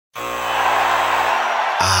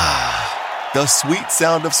The sweet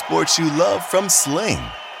sound of sports you love from Sling.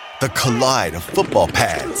 The collide of football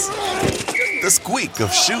pads. The squeak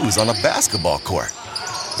of shoes on a basketball court.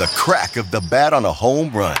 The crack of the bat on a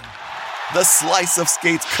home run. The slice of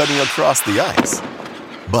skates cutting across the ice.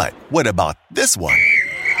 But what about this one?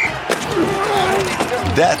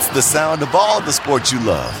 That's the sound of all the sports you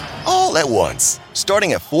love, all at once.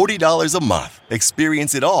 Starting at $40 a month.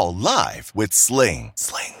 Experience it all live with Sling.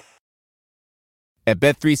 At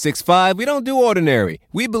Bet365, we don't do ordinary.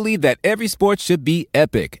 We believe that every sport should be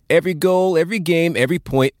epic. Every goal, every game, every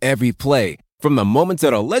point, every play. From the moments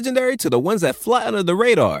that are legendary to the ones that fly under the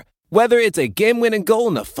radar. Whether it's a game-winning goal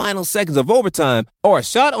in the final seconds of overtime or a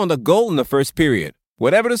shot on the goal in the first period.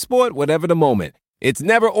 Whatever the sport, whatever the moment. It's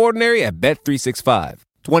never ordinary at Bet365.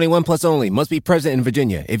 21 plus only. Must be present in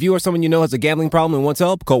Virginia. If you or someone you know has a gambling problem and wants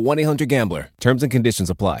help, call 1-800-GAMBLER. Terms and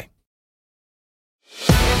conditions apply.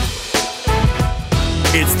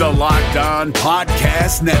 It's the Locked On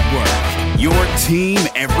Podcast Network, your team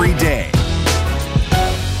every day.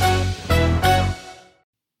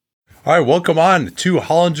 All right, welcome on to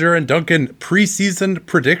Hollinger and Duncan preseason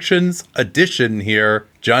predictions edition here.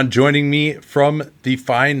 John joining me from the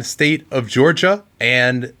fine state of Georgia.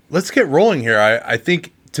 And let's get rolling here. I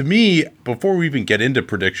think, to me, before we even get into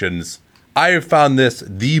predictions, I have found this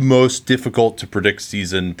the most difficult to predict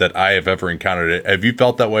season that I have ever encountered. Have you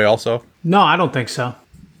felt that way also? No, I don't think so.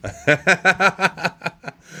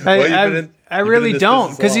 Well, I really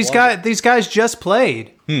don't, because these guys just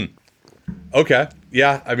played. Okay.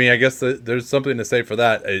 Yeah. I mean, I guess there's something to say for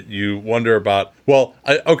that. You wonder about,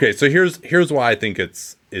 okay. So here's why I think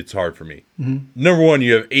it's hard for me. Mm-hmm. Number one,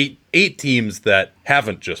 you have eight teams that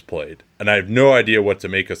haven't just played, and I have no idea what to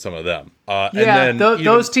make of some of them.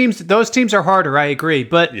 Those teams are harder. I agree,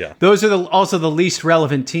 but those are also the least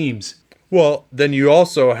relevant teams. Well, then you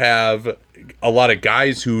also have a lot of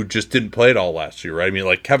guys who just didn't play at all last year, right? I mean,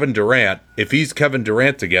 like Kevin Durant, if he's Kevin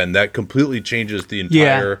Durant again, that completely changes the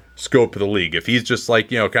entire scope of the league. If he's just like,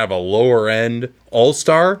 kind of a lower end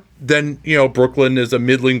all-star, then, Brooklyn is a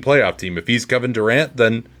middling playoff team. If he's Kevin Durant,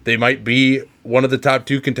 then they might be one of the top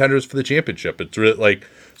two contenders for the championship. It's really like,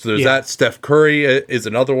 so there's that. Steph Curry is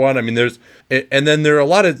another one. I mean, and then there are a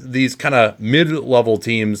lot of these kind of mid-level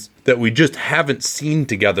teams that we just haven't seen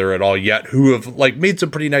together at all yet, who have like made some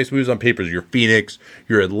pretty nice moves on papers. Your Phoenix,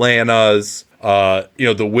 your Atlantas,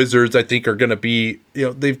 the Wizards, I think are going to be,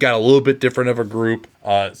 they've got a little bit different of a group.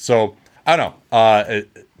 So I don't know,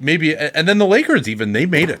 maybe, and then the Lakers even, they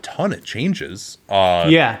made a ton of changes.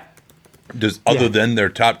 Other than their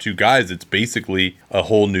top two guys, it's basically a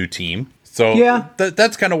whole new team. So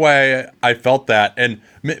that's kind of why I felt that. And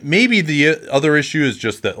maybe the other issue is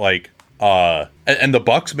just that, like, and the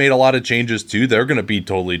Bucks made a lot of changes too. They're going to be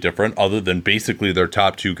totally different, other than basically their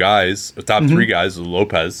top two guys, top three guys,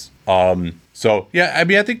 Lopez. So yeah, I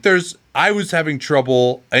mean, I think I was having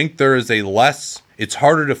trouble. I think there is it's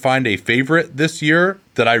harder to find a favorite this year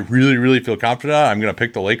that I really, really feel confident on. I'm going to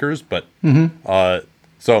pick the Lakers, but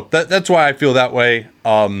so that's why I feel that way.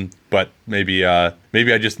 But maybe I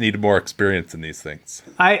just need more experience in these things.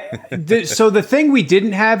 So the thing we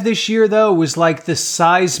didn't have this year, though, was like the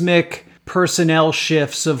seismic personnel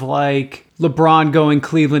shifts of like LeBron going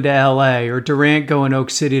Cleveland to LA or Durant going Oak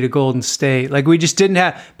City to Golden State. Like we just didn't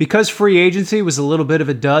have, because free agency was a little bit of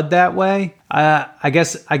a dud that way. I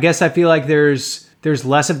guess I feel like there's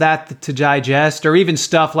less of that to digest, or even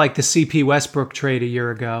stuff like the CP Westbrook trade a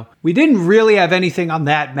year ago. We didn't really have anything on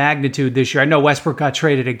that magnitude this year. I know Westbrook got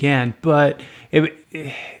traded again, but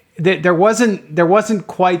there wasn't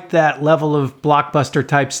quite that level of blockbuster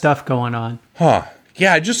type stuff going on. Huh.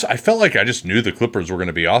 Yeah, I felt like I just knew the Clippers were going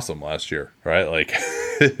to be awesome last year, right? Like,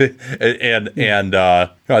 I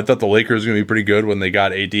thought the Lakers were going to be pretty good when they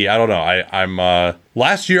got AD. I don't know. I'm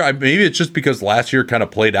last year. Maybe it's just because last year kind of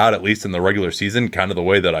played out, at least in the regular season, kind of the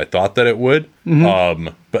way that I thought that it would. Mm-hmm.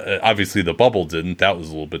 But obviously the bubble didn't. That was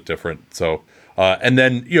a little bit different. So, and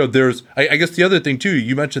then there's I guess the other thing too.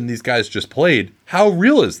 You mentioned these guys just played. How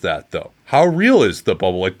real is that though? How real is the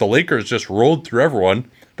bubble? Like the Lakers just rolled through everyone,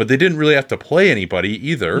 but they didn't really have to play anybody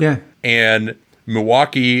either. Yeah. And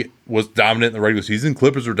Milwaukee was dominant in the regular season.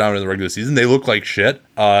 Clippers were dominant in the regular season. They look like shit.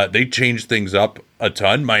 They changed things up a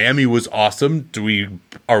ton. Miami was awesome.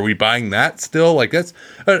 Are we buying that still? Like that's,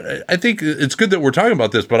 I think it's good that we're talking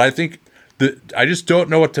about this, but I think I just don't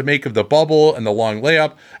know what to make of the bubble and the long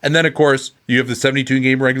layup. And then, of course, you have the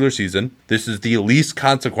 72-game regular season. This is the least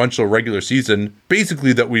consequential regular season,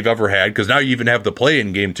 basically, that we've ever had, because now you even have the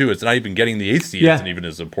play-in game, too. It's not even getting the eighth seed. Isn't even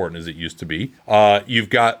as important as it used to be. You've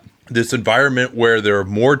got this environment where there are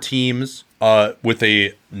more teams with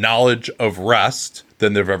a knowledge of rest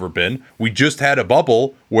than they've ever been. We just had a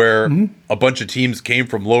bubble where a bunch of teams came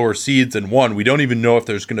from lower seeds and won. We don't even know if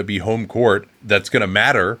there's going to be home court that's going to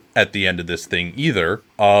matter at the end of this thing either.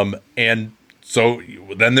 And so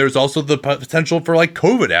then there's also the potential for like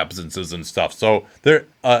COVID absences and stuff. So there,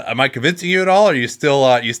 am I convincing you at all? Or are you still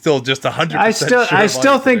just 100%? I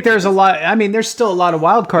still think there's a lot. I mean, there's still a lot of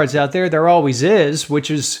wild cards out there. There always is, which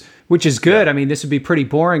is good. I mean, this would be pretty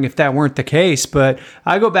boring if that weren't the case. But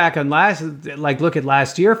I go back on look at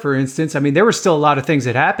last year, for instance. I mean, there were still a lot of things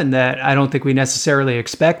that happened that I don't think we necessarily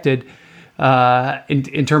expected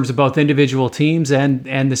in terms of both individual teams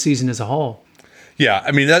and the season as a whole. Yeah,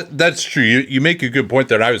 I mean, that's true. You make a good point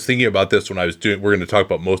there. And I was thinking about this when I was we're going to talk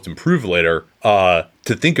about most improved later, to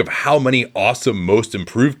think of how many awesome most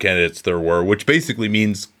improved candidates there were, which basically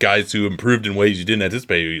means guys who improved in ways you didn't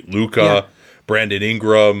anticipate. Luka, Brandon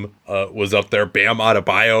Ingram was up there. Bam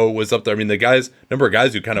Adebayo was up there. I mean, number of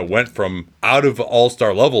guys who kind of went from out of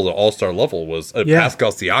all-star level to all-star level was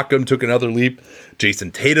Pascal Siakam took another leap.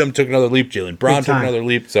 Jason Tatum took another leap. Jaylen Brown took another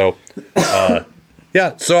leap. So,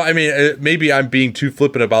 yeah. So, I mean, maybe I'm being too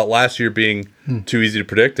flippant about last year being too easy to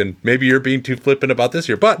predict, and maybe you're being too flippant about this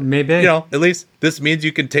year. But, maybe, at least this means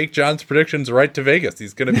you can take John's predictions right to Vegas.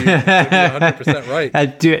 He's going to be 100% right.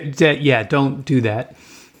 Don't do that.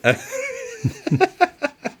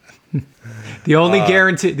 The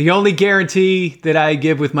only guarantee that I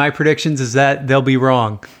give with my predictions is that they'll be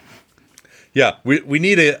wrong. Yeah, we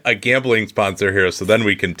need a gambling sponsor here, so then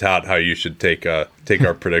we can tout how you should take our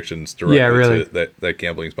predictions directly to that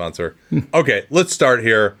gambling sponsor. Okay, let's start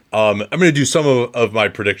here. I'm going to do some of my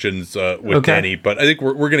predictions with Danny, but I think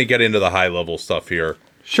we're going to get into the high level stuff here.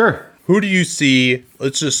 Sure. Who do you see?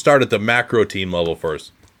 Let's just start at the macro team level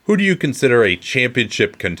first. Who do you consider a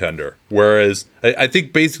championship contender? Whereas I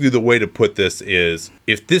think basically the way to put this is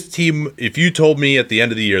if you told me at the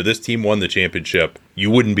end of the year this team won the championship,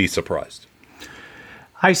 you wouldn't be surprised.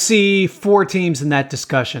 I see 4 teams in that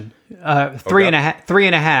discussion. Three and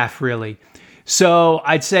a half, really. So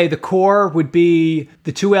I'd say the core would be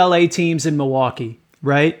the 2 LA teams in Milwaukee,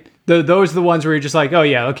 right? Those are the ones where you're just like, oh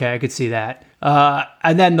yeah, okay, I could see that.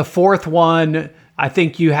 And then the 4th one, I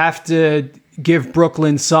think you have to give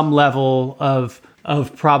Brooklyn some level of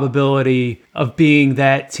probability of being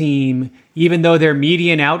that team, even though their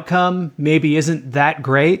median outcome maybe isn't that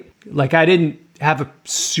great. Like, I didn't have a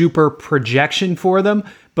super projection for them,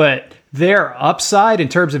 but their upside in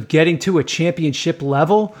terms of getting to a championship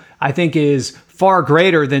level, I think is far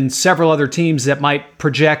greater than several other teams that might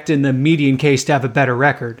project in the median case to have a better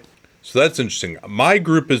record. So that's interesting. My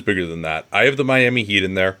group is bigger than that. I have the Miami Heat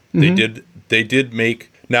in there. Mm-hmm. They did make...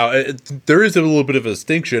 Now, there is a little bit of a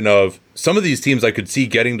distinction of some of these teams I could see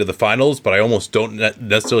getting to the finals, but I almost don't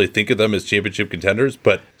necessarily think of them as championship contenders.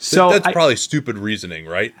 But that's probably stupid reasoning,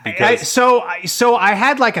 right? Because so I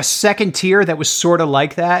had like a second tier that was sort of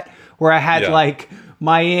like that, where I had like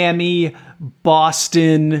Miami,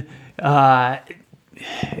 Boston, Dallas,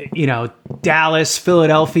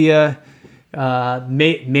 Philadelphia.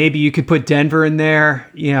 Maybe you could put Denver in there.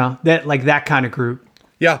 That kind of group.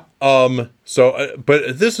 Yeah. But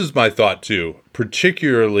this is my thought too,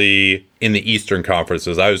 particularly in the Eastern Conference,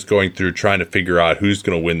 as I was going through trying to figure out who's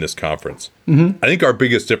going to win this conference. Mm-hmm. I think our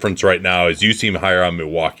biggest difference right now is you seem higher on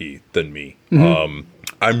Milwaukee than me. Mm-hmm.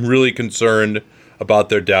 I'm really concerned about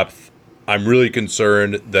their depth. I'm really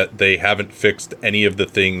concerned that they haven't fixed any of the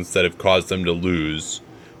things that have caused them to lose.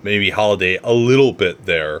 Maybe Holiday a little bit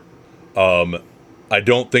there. I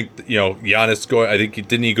don't think, Giannis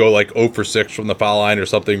didn't he go like 0 for 6 from the foul line or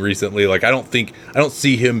something recently? Like, I don't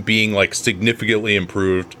see him being like significantly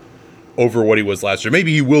improved over what he was last year.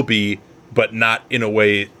 Maybe he will be, but not in a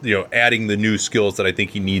way, adding the new skills that I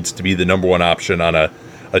think he needs to be the number one option on a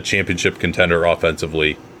championship contender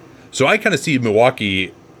offensively. So I kind of see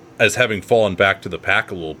Milwaukee as having fallen back to the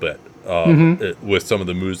pack a little bit with some of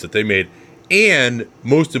the moves that they made. And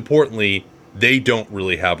most importantly, they don't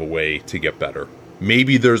really have a way to get better.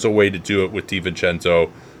 Maybe there's a way to do it with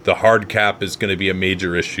DiVincenzo. The hard cap is going to be a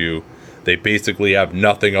major issue. They basically have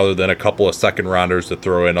nothing other than a couple of second rounders to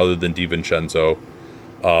throw in other than DiVincenzo.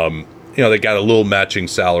 They got a little matching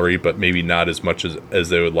salary, but maybe not as much as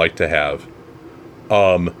they would like to have.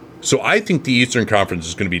 So I think the Eastern Conference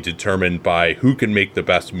is going to be determined by who can make the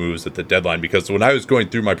best moves at the deadline, because when I was going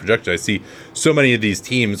through my projection, I see so many of these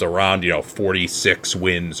teams around, 46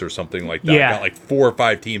 wins or something like that. I got like 4 or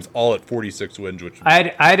 5 teams all at 46 wins, which I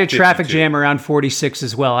had a 52. Traffic jam around 46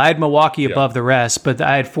 as well. I had Milwaukee above the rest, but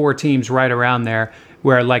I had 4 teams right around there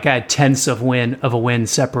where like I had tenths of a win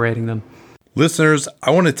separating them. Listeners,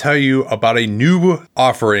 I want to tell you about a new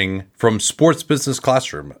offering from Sports Business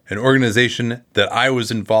Classroom, an organization that I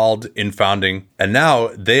was involved in founding, and now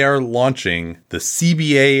they are launching the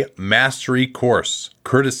CBA Mastery course,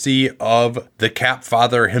 courtesy of the Cap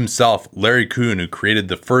father himself, Larry Kuhn, who created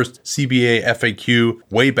the first CBA FAQ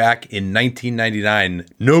way back in 1999.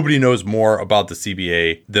 Nobody knows more about the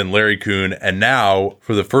CBA than Larry Kuhn, and now,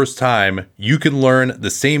 for the first time, you can learn the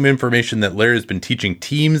same information that Larry has been teaching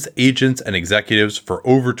teams, agents, and executives for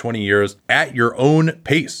over 20 years at your own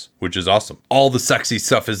pace, which is awesome. All the sexy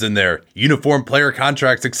stuff is in there. Uniform player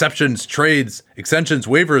contracts, exceptions, trades, extensions,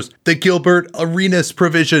 waivers, the Gilbert Arenas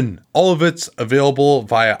provision. All of it's available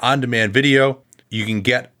via on-demand video. You can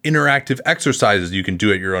get interactive exercises you can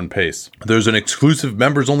do at your own pace. There's an exclusive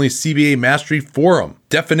members-only CBA Mastery forum,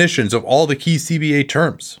 definitions of all the key CBA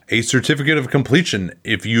terms, a certificate of completion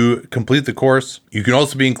if you complete the course. You can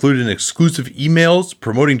also be included in exclusive emails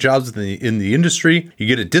promoting jobs in the industry. You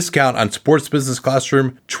get a discount on Sports Business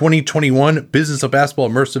Classroom 2021 Business of Basketball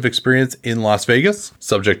Immersive Experience in Las Vegas,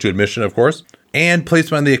 subject to admission, of course, and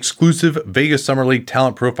placement on the exclusive Vegas Summer League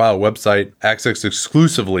talent profile website, accessed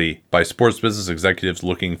exclusively by sports business executives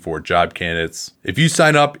looking for job candidates. If you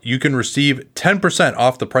sign up, you can receive 10%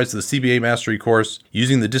 off the price of the CBA Mastery course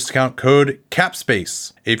using the discount code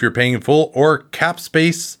CAPSPACE if you're paying in full, or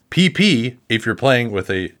CAPSPACE PP if you're playing with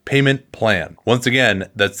a payment plan. Once again,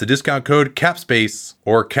 that's the discount code CAPSPACE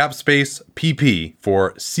or CAPSPACE PP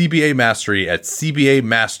for CBA Mastery at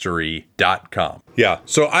cbamastery.com. Yeah,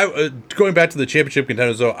 so going back to the championship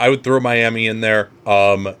contenders, though, I would throw Miami in there.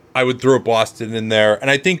 I would throw Boston in there. And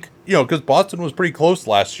I think, because Boston was pretty close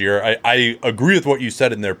last year, I agree with what you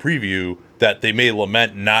said in their preview that they may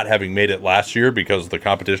lament not having made it last year because the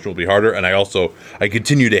competition will be harder. And I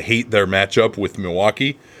continue to hate their matchup with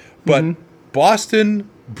Milwaukee. But Boston,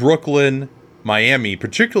 Brooklyn, Miami,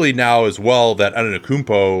 particularly now as well that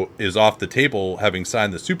Antetokounmpo is off the table having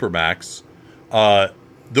signed the Supermax,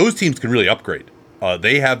 those teams can really upgrade.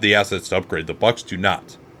 They have the assets to upgrade. The Bucks do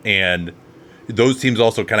not. And those teams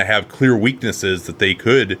also kind of have clear weaknesses that they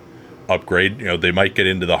could upgrade. They might get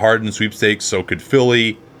into the Harden sweepstakes, so could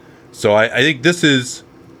Philly. So I think this is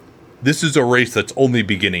a race that's only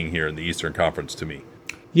beginning here in the Eastern Conference to me.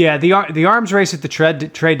 Yeah, the arms race at the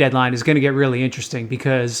trade deadline is going to get really interesting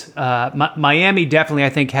because Miami definitely, I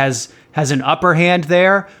think, has an upper hand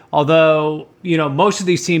there. Although, most of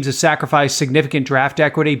these teams have sacrificed significant draft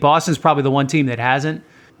equity. Boston's probably the one team that hasn't.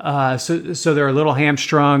 So they're a little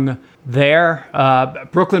hamstrung there.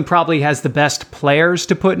 Brooklyn probably has the best players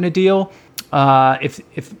to put in a deal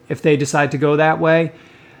if they decide to go that way.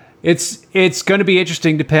 It's going to be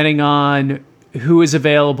interesting depending on who is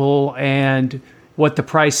available and what the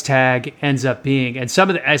price tag ends up being. And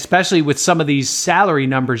especially with some of these salary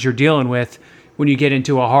numbers you're dealing with when you get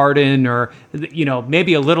into a Harden or,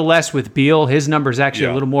 maybe a little less with Beal. His number is actually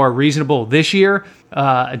a little more reasonable this year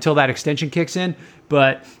until that extension kicks in.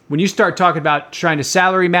 But when you start talking about trying to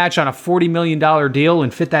salary match on a $40 million deal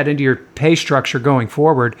and fit that into your pay structure going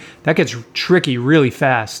forward, that gets tricky really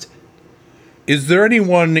fast. Is there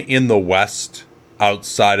anyone in the West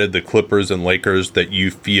outside of the Clippers and Lakers that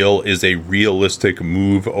you feel is a realistic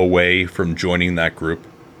move away from joining that group?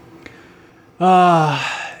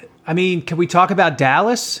 Can we talk about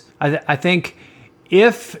Dallas? I think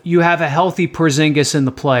if you have a healthy Porzingis in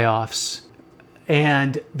the playoffs,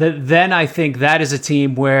 and then I think that is a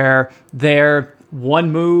team where they're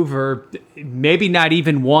one move or maybe not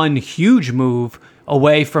even one huge move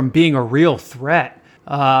away from being a real threat.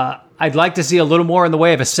 I'd like to see a little more in the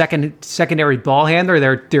way of a secondary ball handler.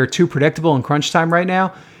 They're too predictable in crunch time right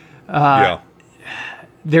now.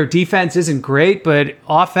 Their defense isn't great, but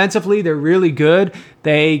offensively they're really good.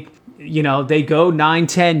 They go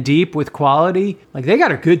 9-10 deep with quality. Like, they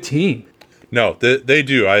got a good team. No, they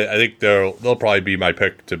do. I think they'll probably be my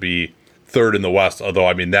pick to be third in the West,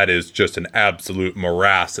 although, that is just an absolute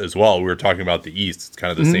morass as well. We were talking about the East. It's kind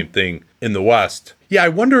of the same thing in the West. Yeah, I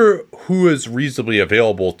wonder who is reasonably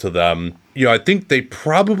available to them. I think they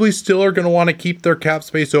probably still are going to want to keep their cap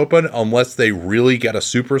space open unless they really get a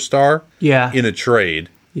superstar in a trade.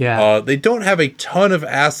 Yeah. They don't have a ton of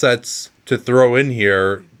assets to throw in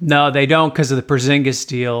here. No, they don't because of the Porzingis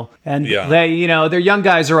deal. And they, their young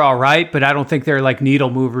guys are all right, but I don't think they're like needle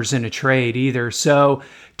movers in a trade either. So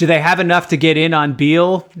do they have enough to get in on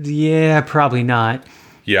Beal? Yeah, probably not.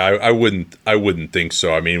 Yeah, I wouldn't think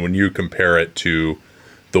so. When you compare it to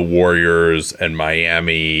the Warriors and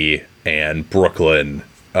Miami and Brooklyn,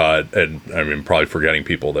 and probably forgetting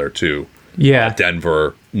people there too. Yeah.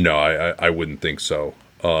 Denver, no, I wouldn't think so.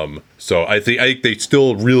 So I think they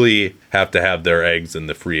still really have to have their eggs in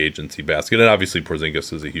the free agency basket, and obviously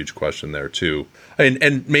Porzingis is a huge question there too.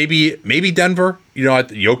 And maybe Denver.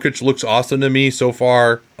 Jokic looks awesome to me so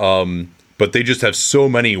far, but they just have so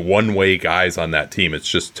many one-way guys on that team. It's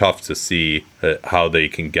just tough to see how they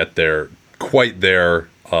can get there, quite there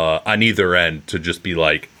on either end to just be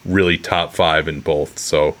like really top 5 in both.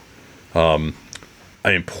 So,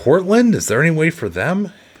 Portland. Is there any way for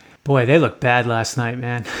them? Boy, they look bad last night,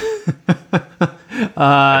 man.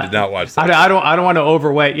 I did not watch that. I don't want to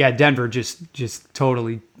overweight. Yeah, Denver just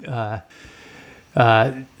totally. They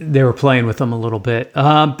were playing with them a little bit.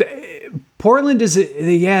 Portland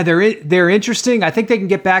they're interesting. I think they can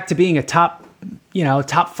get back to being a top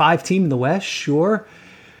 5 team in the West. Sure,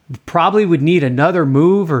 probably would need another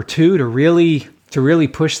move or two to really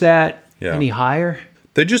push that any higher.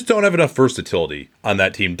 They just don't have enough versatility on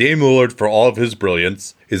that team. Dame Lillard, for all of his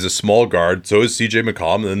brilliance, is a small guard. So is CJ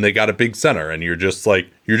McCollum. And then they got a big center. And you're just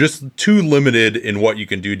too limited in what you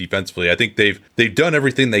can do defensively. I think they've done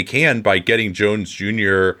everything they can by getting Jones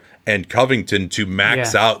Jr. and Covington to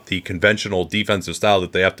max out the conventional defensive style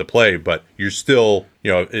that they have to play. But you're still,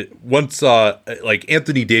 once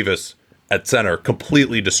Anthony Davis at center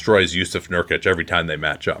completely destroys Yusuf Nurkic every time they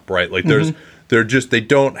match up, right? Like they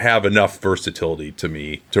don't have enough versatility to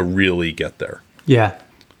me to really get there. Yeah,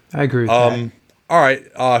 I agree with that. All right,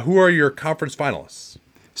 who are your conference finalists?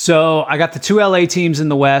 So I got the 2 LA teams in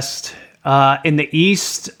the West. In the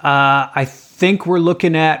East, I think we're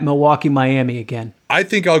looking at Milwaukee, Miami again. I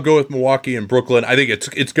think I'll go with Milwaukee and Brooklyn. I think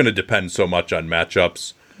it's going to depend so much on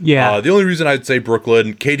matchups. Yeah. The only reason I'd say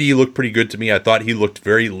Brooklyn, KD looked pretty good to me. I thought he looked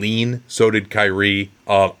very lean. So did Kyrie.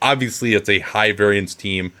 Obviously, it's a high variance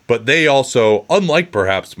team, but they also, unlike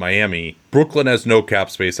perhaps Miami, Brooklyn has no cap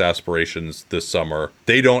space aspirations this summer.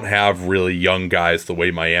 They don't have really young guys the way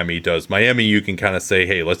Miami does. Miami, you can kind of say,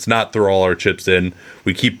 hey, let's not throw all our chips in.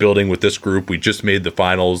 We keep building with this group. We just made the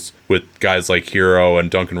finals with guys like Hero and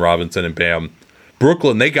Duncan Robinson and Bam.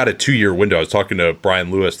 Brooklyn, they got a 2-year window. I was talking to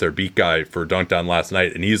Brian Lewis, their beat guy for Dunked On last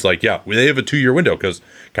night, and he's like, they have a 2-year window because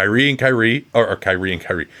Kyrie and KD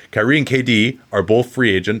are both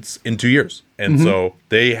free agents in 2 years. And so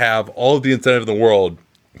they have all of the incentive in the world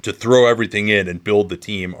to throw everything in and build the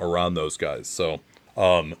team around those guys. So,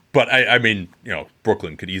 but I mean,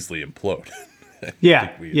 Brooklyn could easily implode.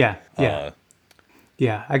 Yeah.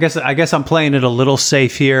 I guess I'm playing it a little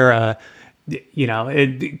safe here.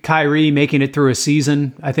 Kyrie making it through a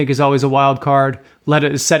season, I think, is always a wild card.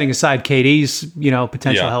 Setting aside KD's,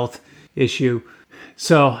 potential health issue.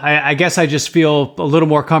 So I guess I just feel a little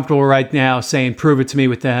more comfortable right now saying, prove it to me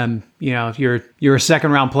with them. You're a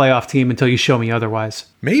second round playoff team until you show me otherwise.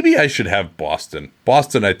 Maybe I should have Boston.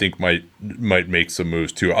 Boston, I think, might make some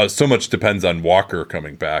moves too. So much depends on Walker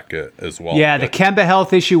coming back as well. Yeah, the Kemba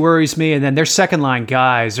health issue worries me, and then their second line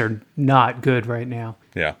guys are not good right now.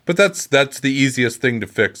 Yeah, but that's the easiest thing to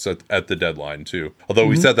fix at the deadline too. Although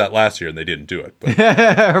we said that last year and they didn't do it. But,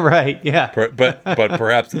 right? Yeah. But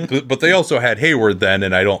perhaps. But they also had Hayward then,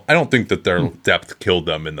 and I don't think that their depth killed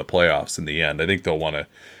them in the playoffs in the end. I think they'll want to.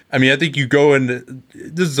 I mean, I think you go and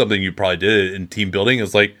this is something you probably did in team building.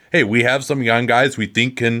 Is like, hey, we have some young guys we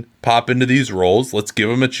think can pop into these roles. Let's give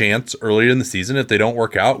them a chance earlier in the season. If they don't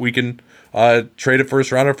work out, we can trade a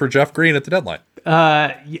first rounder for Jeff Green at the deadline.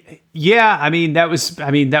 Yeah, I mean that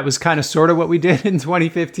was kind of sort of what we did in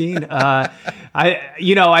 2015. I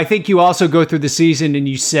think you also go through the season and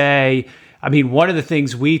you say, I mean, one of the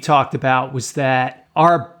things we talked about was that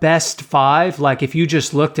our best 5, like if you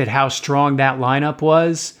just looked at how strong that lineup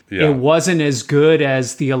was, it wasn't as good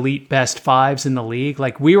as the elite best 5s in the league.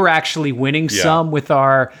 Like we were actually winning some with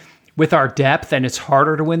our depth, and it's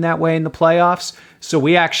harder to win that way in the playoffs. So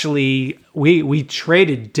we actually we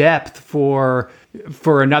traded depth for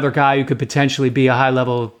another guy who could potentially be a high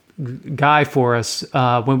level guy for us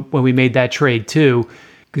when we made that trade too,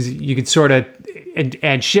 because you could sort of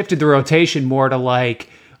and shifted the rotation more to like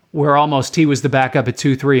where almost he was the backup at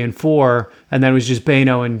 2, 3, and 4, and then it was just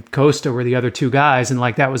Bano and Costa were the other 2 guys, and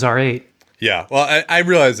like that was our 8. Yeah, well, I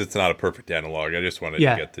realize it's not a perfect analog. I just wanted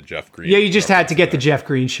to get the Jeff Green. Yeah, you just had to get the Jeff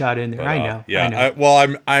Green shot in there. But, I know. Yeah,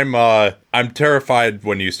 I know. I'm terrified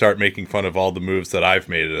when you start making fun of all the moves that I've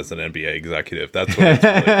made as an NBA executive. That's when it's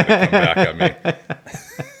really going to come back at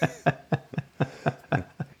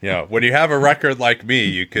me. When you have a record like me,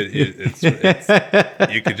 you could you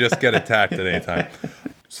could just get attacked at any time.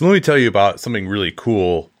 So let me tell you about something really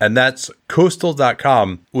cool, and that's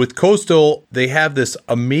Coastal.com. With Coastal, they have this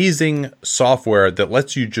amazing software that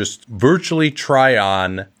lets you just virtually try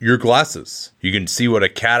on your glasses. You can see what a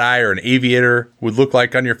cat eye or an aviator would look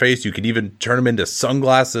like on your face. You can even turn them into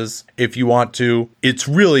sunglasses if you want to. It's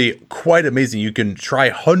really quite amazing. You can try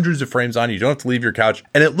hundreds of frames on. You don't have to leave your couch,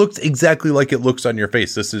 and it looks exactly like it looks on your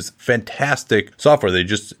face. This is fantastic software. They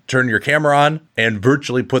just turn your camera on and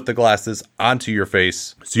virtually put the glasses onto your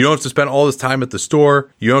face. So you don't have to spend all this time at the store.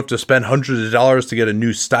 You don't have to spend hundreds of dollars to get a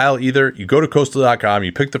new style either. You go to Coastal.com,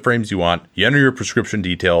 you pick the frames you want, you enter your prescription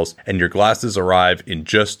details, and your glasses arrive in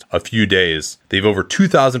just a few days. They have over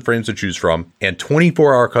 2,000 frames to choose from and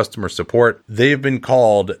 24-hour customer support. They have been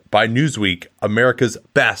called by Newsweek America's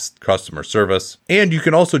best customer service. And you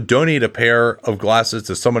can also donate a pair of glasses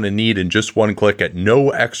to someone in need in just one click at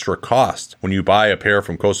no extra cost. When you buy a pair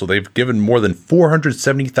from Coastal, they've given more than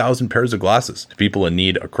 470,000 pairs of glasses to people in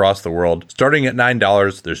need across the world. Starting at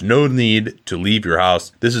 $9, there's no need to leave your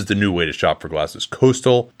house. This is the new way to shop for glasses.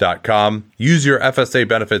 Coastal.com. Use your FSA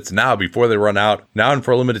benefits now before they run out. Now and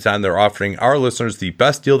for a limited time, they're offering our listeners the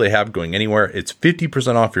best deal they have going anywhere. It's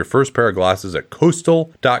 50% off your first pair of glasses at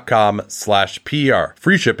coastal.com/PER.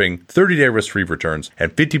 Free shipping, 30-day risk-free returns,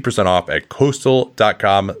 and 50% off at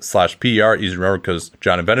coastal.com/PER. Easy to remember because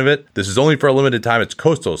John invented it. This is only for a limited time. It's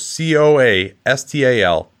Coastal,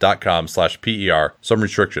 COASTAL.com/PER. Some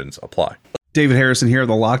restrictions apply. David Harrison here,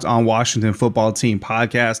 the Locked On Washington Football Team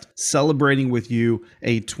podcast, celebrating with you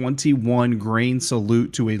a 21 grain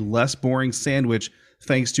salute to a less boring sandwich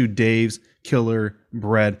thanks to Dave's Killer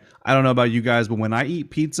Bread. I don't know about you guys, but when I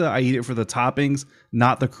eat pizza, I eat it for the toppings,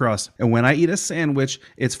 not the crust. And when I eat a sandwich,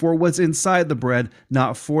 it's for what's inside the bread,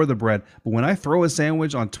 not for the bread. But when I throw a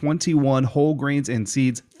sandwich on 21 whole grains and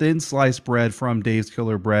seeds, thin sliced bread from Dave's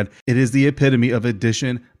Killer Bread, it is the epitome of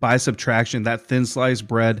addition by subtraction. That thin sliced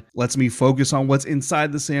bread lets me focus on what's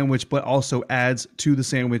inside the sandwich, but also adds to the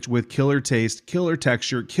sandwich with killer taste, killer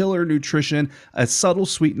texture, killer nutrition, a subtle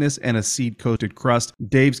sweetness, and a seed-coated crust.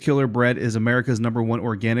 Dave's Killer Bread is America's #1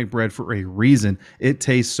 organic bread for a reason. It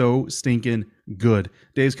tastes so stinking good.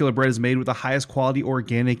 Dave's Killer Bread is made with the highest quality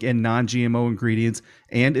organic and non-GMO ingredients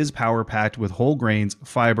and is power-packed with whole grains,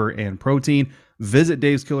 fiber, and protein. Visit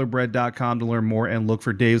daveskillerbread.com to learn more and look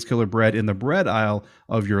for Dave's Killer Bread in the bread aisle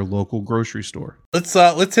of your local grocery store. Let's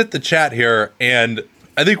hit the chat here, and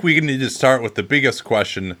I think we need to start with the biggest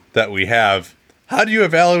question that we have. How do you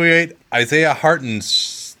evaluate Isaiah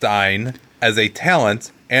Hartenstein as a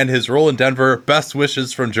talent and his role in Denver? Best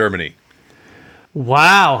wishes from Germany.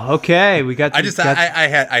 Wow. Okay, we got. I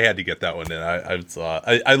had to get that one in.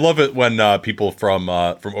 I love it when people from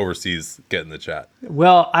overseas get in the chat.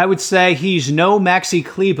 Well, I would say he's no Maxi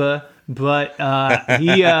Kleber, but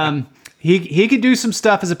he could do some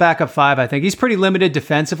stuff as a backup five. I think he's pretty limited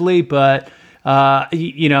defensively, but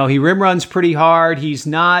he rim runs pretty hard. He's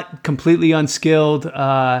not completely unskilled.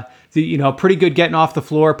 Pretty good getting off the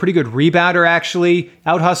floor. Pretty good rebounder actually.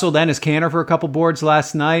 Out hustled Enes Kanter for a couple boards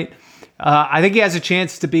last night. I think he has a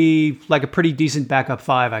chance to be like a pretty decent backup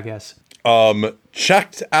five, I guess.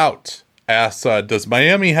 Checked out asks, does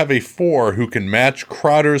Miami have a 4 who can match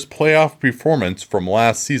Crowder's playoff performance from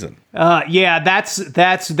last season? That's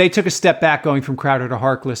they took a step back going from Crowder to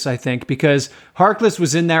Harkless, I think, because Harkless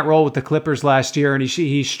was in that role with the Clippers last year and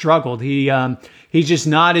he struggled. He's just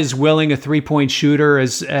not as willing a 3-point shooter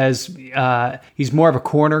as he's more of a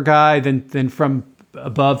corner guy than from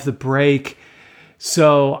above the break.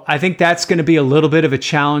 So I think that's going to be a little bit of a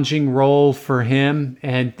challenging role for him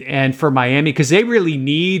and for Miami because they really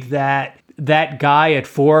need that guy at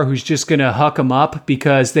 4 who's just going to huck him up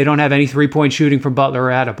because they don't have any 3-point shooting from Butler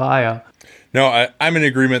or Adebayo. No, I'm in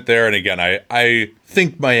agreement there. And again, I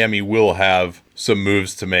think Miami will have some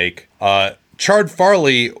moves to make. Chard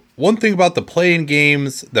Farley, one thing about the play-in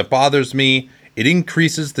games that bothers me, it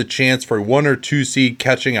increases the chance for 1 or 2 seed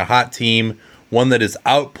catching a hot team, one that is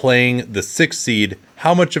outplaying the 6 seed.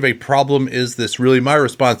 How much of a problem is this really? My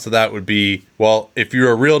response to that would be, well, if you're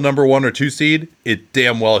a real number 1 or 2 seed, it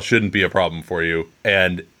damn well shouldn't be a problem for you.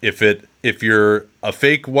 And if you're a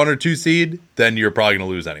fake 1 or 2 seed, then you're probably going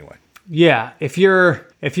to lose anyway. Yeah, if you're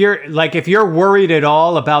worried at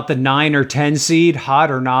all about the 9 or 10 seed, hot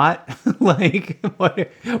or not, what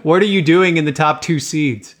are you doing in the top 2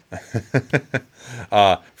 seeds?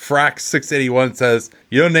 Frax681 says,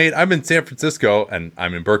 Nate, I'm in San Francisco and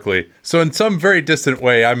I'm in Berkeley. So in some very distant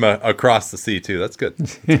way, I'm across the sea too. That's good.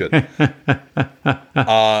 That's good.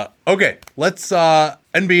 Okay, let's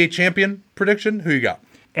NBA champion prediction. Who you got?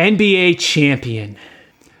 NBA champion.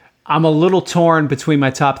 I'm a little torn between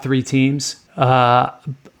my top 3 teams.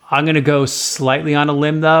 I'm going to go slightly on a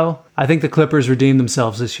limb, though. I think the Clippers redeem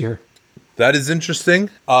themselves this year. That is interesting.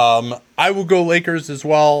 I will go Lakers as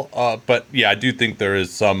well. But yeah, I do think there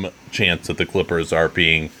is some chance that the Clippers are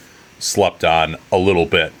being slept on a little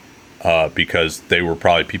bit because they were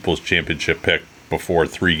probably people's championship pick before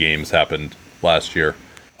 3 games happened last year.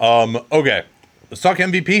 Okay, let's talk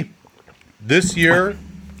MVP. This year,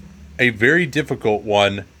 a very difficult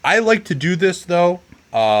one. I like to do this, though,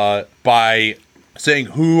 by saying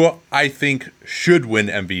who I think should win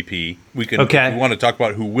MVP. We can, if we want to talk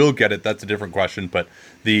about who will get it, that's a different question. But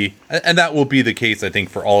and that will be the case, I think,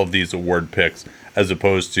 for all of these award picks, as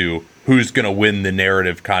opposed to who's going to win the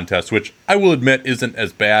narrative contest, which I will admit isn't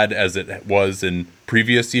as bad as it was in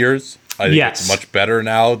previous years. I think it's much better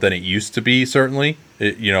now than it used to be, certainly.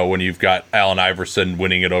 When you've got Allen Iverson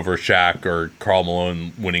winning it over Shaq or Karl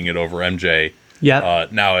Malone winning it over MJ. Yeah.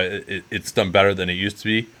 Now it's done better than it used to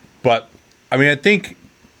be. But, I mean, I think,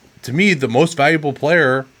 to me, the most valuable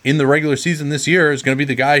player in the regular season this year is going to be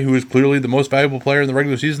the guy who is clearly the most valuable player in the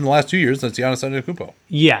regular season the last 2 years. That's Giannis Antetokounmpo.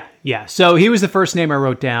 Yeah. So he was the first name I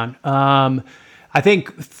wrote down. I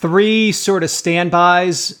think 3 sort of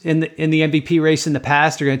standbys in the MVP race in the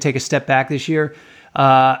past are going to take a step back this year.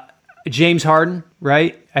 James Harden,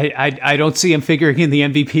 right? I don't see him figuring in the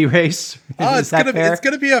MVP race. It's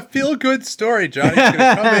gonna be a feel good story, John. He's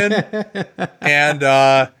gonna come in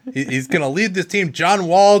and he's gonna lead this team. John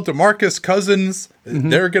Wall, DeMarcus Cousins,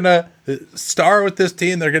 they're gonna star with this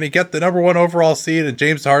team. They're gonna get the number 1 overall seed, and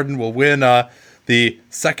James Harden will win the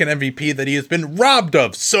second MVP that he has been robbed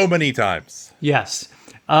of so many times. Yes.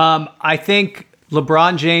 I think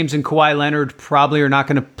LeBron James and Kawhi Leonard probably are not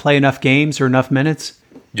going to play enough games or enough minutes.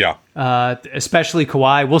 Yeah. Especially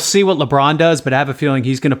Kawhi. We'll see what LeBron does, but I have a feeling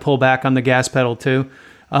he's going to pull back on the gas pedal too.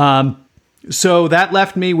 So that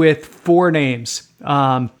left me with 4 names.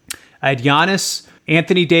 I had Giannis,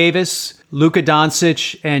 Anthony Davis, Luka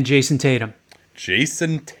Doncic, and Jason Tatum.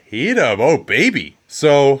 Jason Tatum. Oh, baby.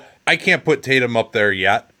 So I can't put Tatum up there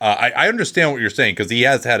yet. I understand what you're saying because he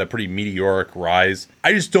has had a pretty meteoric rise.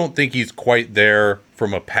 I just don't think he's quite there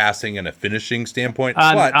from a passing and a finishing standpoint.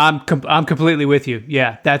 I'm completely with you.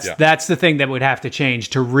 Yeah, that's the thing that would have to change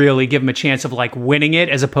to really give him a chance of like winning it,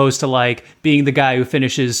 as opposed to like being the guy who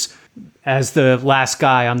finishes as the last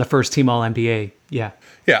guy on the first team All NBA. Yeah.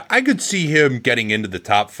 Yeah, I could see him getting into the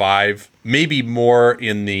top 5, maybe more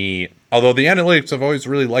in although the analytics have always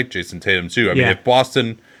really liked Jason Tatum too. I mean, if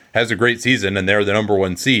Boston has a great season and they're the number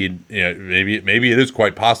 1 seed, maybe it is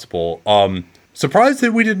quite possible. Surprised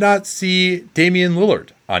that we did not see Damian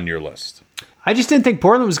Lillard on your list. I just didn't think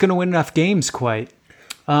Portland was going to win enough games quite.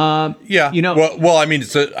 Well, I mean,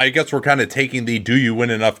 so I guess we're kind of taking the "do you win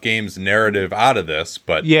enough games" narrative out of this,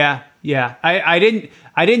 but yeah. I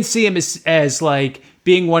didn't see him as like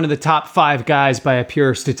being one of the top 5 guys by a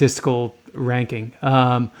pure statistical ranking.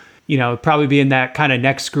 Probably be in that kind of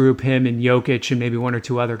next group, him and Jokic and maybe 1 or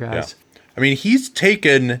 2 other guys. Yeah. I mean, he's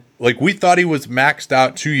taken, we thought he was maxed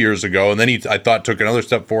out 2 years ago, and then I thought took another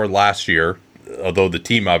step forward last year, although the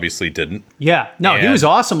team obviously didn't. Yeah. No, he was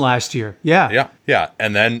awesome last year. Yeah. Yeah.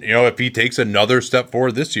 And then, if he takes another step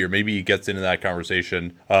forward this year, maybe he gets into that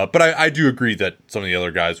conversation. But I do agree that some of the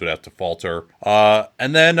other guys would have to falter.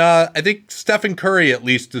 And then I think Stephen Curry at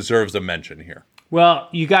least deserves a mention here. Well,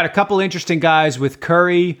 you got a couple interesting guys with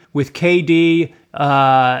Curry, with KD,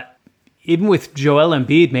 even with Joel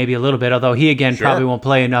Embiid maybe a little bit, although he, again, probably won't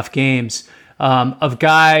play enough games, of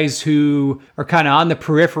guys who are kind of on the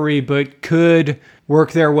periphery but could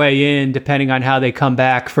work their way in depending on how they come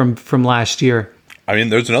back from last year. I mean,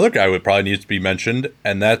 there's another guy who probably needs to be mentioned,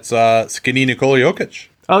 and that's skinny Nikola Jokic.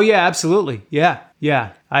 Oh, yeah, absolutely. Yeah.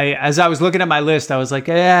 As I was looking at my list, I was like,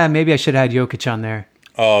 maybe I should have had Jokic on there.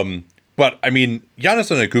 But, I mean,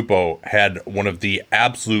 Giannis Antetokounmpo had one of the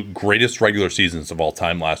absolute greatest regular seasons of all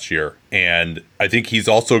time last year. And I think he's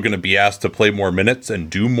also going to be asked to play more minutes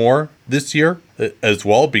and do more this year as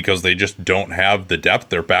well, because they just don't have the depth.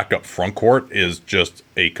 Their backup front court is just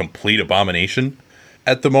a complete abomination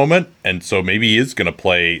at the moment. And so maybe he is going to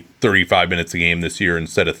play 35 minutes a game this year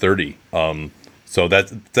instead of 30. So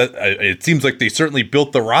that it seems like they certainly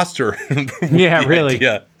built the roster. Yeah, really.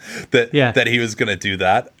 Yeah. That he was going to do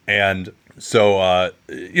that. And so,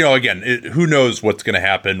 again, who knows what's going to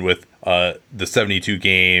happen with the 72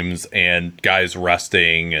 games and guys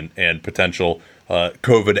resting and potential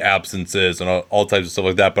COVID absences and all types of stuff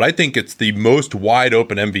like that. But I think it's the most wide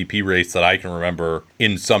open MVP race that I can remember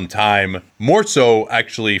in some time. More so,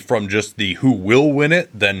 actually, from just the who will win it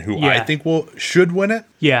than who I think should win it.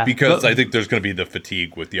 Yeah. Because I think there's going to be the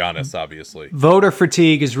fatigue with Giannis, obviously. Voter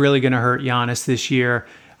fatigue is really going to hurt Giannis this year.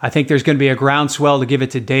 I think there's going to be a groundswell to give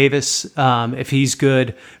it to Davis if he's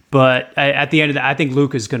good. But at the end of I think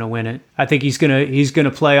Luka's going to win it. I think he's going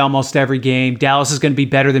to play almost every game. Dallas is going to be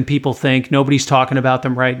better than people think. Nobody's talking about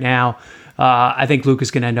them right now. I think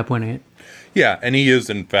Luka's going to end up winning it. Yeah, and he is,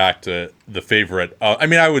 in fact, the favorite.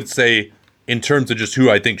 I would say in terms of just who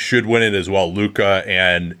I think should win it as well, Luka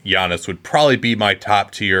and Giannis would probably be my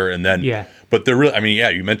top tier. And then, but they're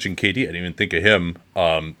really, you mentioned KD. I didn't even think of him.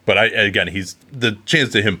 But he's the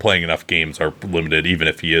chance of him playing enough games are limited, even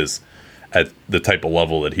if he is at the type of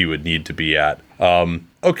level that he would need to be at.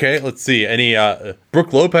 Okay, let's see. Any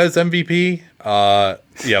Brook Lopez MVP?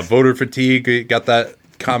 Voter fatigue. Got that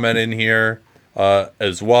comment in here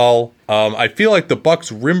as well. I feel like the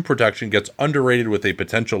Bucks rim protection gets underrated with a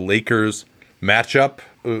potential Lakers matchup.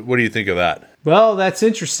 What do you think of that? Well, that's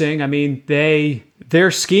interesting. I mean,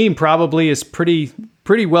 their scheme probably is pretty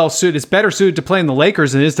well suited. It's better suited to play in the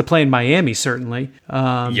Lakers than it is to play in Miami, certainly.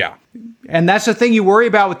 And that's the thing you worry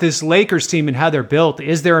about with this Lakers team and how they're built.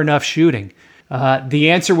 Is there enough shooting?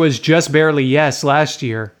 The answer was just barely yes last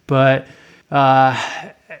year. But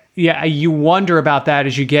you wonder about that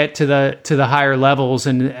as you get to the higher levels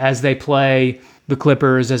and as they play the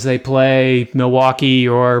Clippers, as they play Milwaukee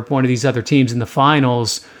or one of these other teams in the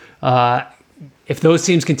finals. If those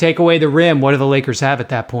teams can take away the rim, what do the Lakers have at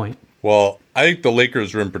that point? Well, I think the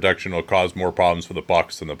Lakers' rim protection will cause more problems for the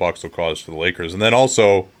Bucks than the Bucks will cause for the Lakers. And then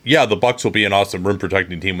also, the Bucks will be an awesome rim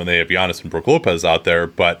protecting team when they have Giannis and Brook Lopez out there.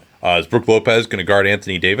 But is Brook Lopez going to guard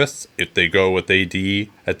Anthony Davis if they go with AD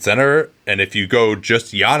at center? And if you go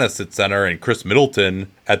just Giannis at center and Chris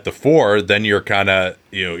Middleton at the 4, then you're kind of,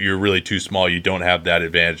 you're really too small. You don't have that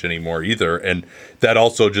advantage anymore either. And that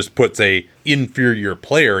also just puts a inferior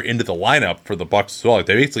player into the lineup for the Bucks as well. Like,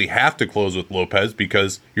 they basically have to close with Lopez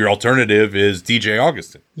because your alternative is DJ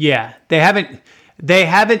Augustin. Yeah, they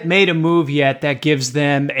haven't made a move yet that gives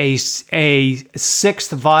them a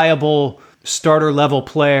sixth viable starter level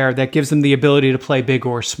player that gives them the ability to play big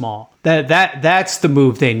or small. That's the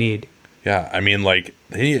move they need. Yeah, I mean, like,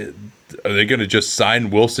 are they going to just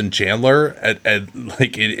sign Wilson Chandler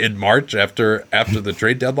in March after the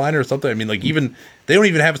trade deadline or something? I mean, like, even they don't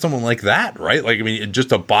even have someone like that, right? Like, I mean,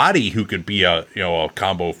 just a body who could be a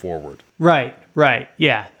combo forward. Right.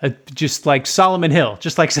 Yeah. Just like Solomon Hill,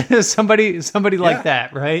 just like somebody like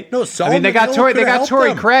that, right? No, Solomon they got Hill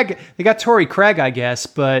Torrey Craig. They got Torrey Craig, I guess,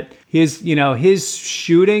 but his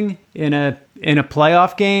shooting in a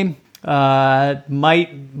playoff game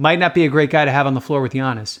might not be a great guy to have on the floor with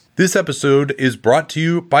Giannis. This episode is brought to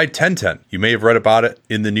you by 1010. You may have read about it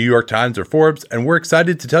in the New York Times or Forbes, and we're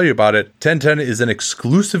excited to tell you about it. 1010 is an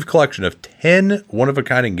exclusive collection of 10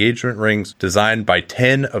 one-of-a-kind engagement rings designed by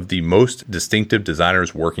 10 of the most distinctive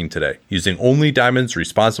designers working today. Using only diamonds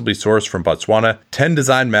responsibly sourced from Botswana, 10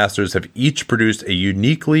 design masters have each produced a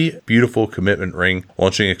uniquely beautiful commitment ring,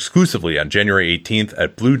 launching exclusively on January 18th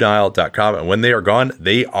at BlueNile.com, and when they are gone,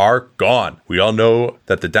 they are gone. We all know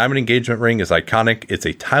that the diamond engagement ring is iconic. It's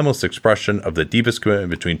a timeless expression of the deepest commitment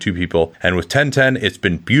between two people, and with 1010, it's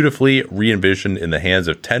been beautifully re-envisioned in the hands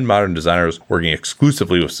of 10 modern designers working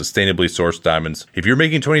exclusively with sustainably sourced diamonds. If you're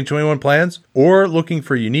making 2021 plans or looking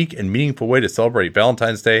for a unique and meaningful way to celebrate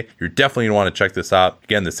Valentine's Day, you're definitely going to want to check this out.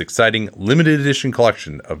 Again, this exciting limited edition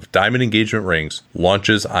collection of diamond engagement rings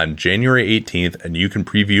launches on January 18th, and you can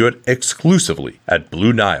preview it exclusively at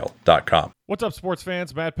BlueNile.com. What's up, sports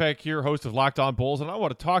fans? Matt Peck here, host of Locked On Bulls, and I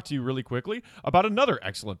want to talk to you really quickly about another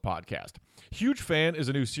excellent podcast. Huge Fan is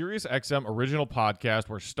a new SiriusXM original podcast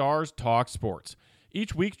where stars talk sports.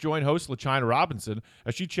 Each week, join host LaChina Robinson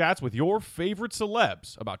as she chats with your favorite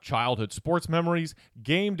celebs about childhood sports memories,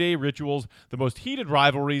 game day rituals, the most heated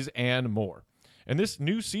rivalries, and more. And this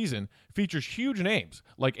new season features huge names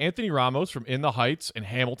like Anthony Ramos from In the Heights and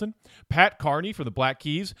Hamilton, Pat Carney from the Black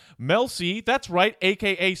Keys, Mel C, that's right,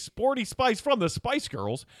 a.k.a. Sporty Spice from the Spice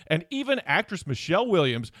Girls, and even actress Michelle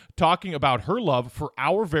Williams talking about her love for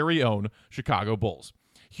our very own Chicago Bulls.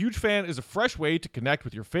 Huge Fan is a fresh way to connect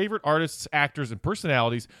with your favorite artists, actors, and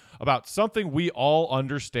personalities about something we all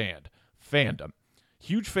understand, fandom.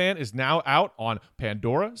 Huge Fan is now out on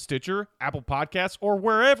Pandora, Stitcher, Apple Podcasts, or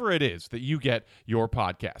wherever it is that you get your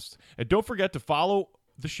podcasts. And don't forget to follow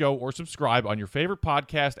the show or subscribe on your favorite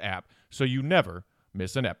podcast app so you never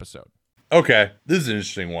miss an episode. Okay, this is an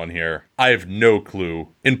interesting one here. I have no clue,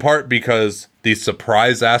 in part because the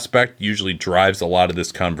surprise aspect usually drives a lot of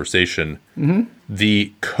this conversation. Mm-hmm.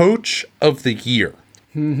 The Coach of the Year.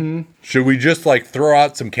 Mm-hmm. Should we just throw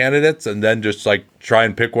out some candidates and then just try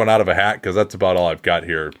and pick one out of a hat? Because that's about all I've got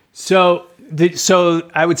here. So So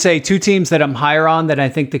I would say two teams that I'm higher on that I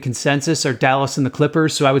think the consensus are Dallas and the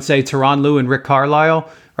Clippers. So I would say Tyronn Lue and Rick Carlisle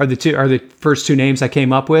are the first two names I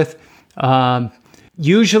came up with.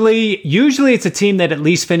 Usually it's a team that at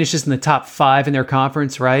least finishes in the top 5 in their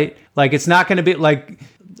conference, right? Like it's not going to be like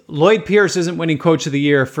Lloyd Pierce isn't winning Coach of the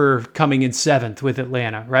Year for coming in 7th with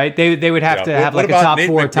Atlanta, right? They would have to have like a top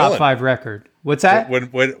 4, top 5 record. What's that?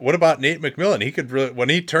 What about Nate McMillan? He could really, when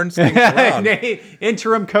he turns things around.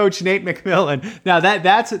 Interim coach Nate McMillan. Now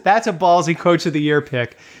that's a ballsy Coach of the Year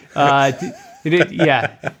pick. Yeah,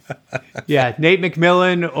 Nate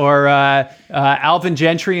McMillan or Alvin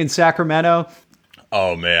Gentry in Sacramento.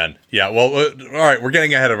 Oh man, yeah. Well, all right, we're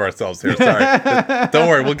getting ahead of ourselves here. Sorry. Don't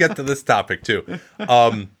worry, we'll get to this topic too.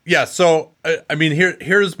 Yeah. So I mean,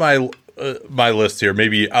 here's my list here.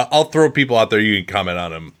 Maybe I'll throw people out there. You can comment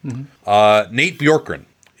on them. Mm-hmm. Nate Bjorkgren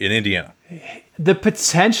in Indiana. The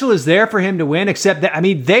potential is there for him to win, except that, I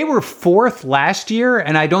mean, they were 4th last year,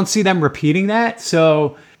 and I don't see them repeating that.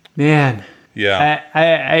 So, man. Yeah,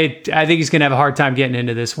 I think he's going to have a hard time getting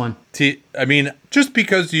into this one. I mean, just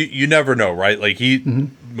because you never know, right? Like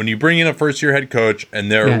when you bring in a first-year head coach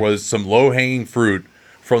and there was some low-hanging fruit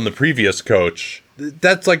from the previous coach,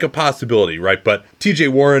 that's like a possibility, right? But TJ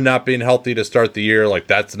Warren not being healthy to start the year, like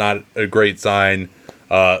that's not a great sign.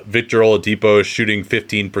 Victor Oladipo shooting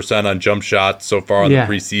 15% on jump shots so far in the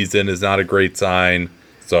preseason is not a great sign.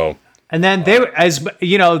 So, and then as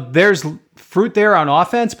you know, there's fruit there on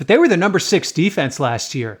offense, but they were the number 6 defense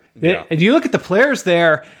last year. And you look at the players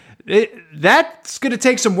there, that's going to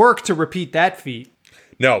take some work to repeat that feat.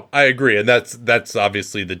 No, I agree. And that's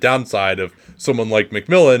obviously the downside of someone like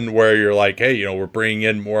McMillan, where you're like, hey, you know, we're bringing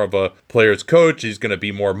in more of a player's coach. He's going to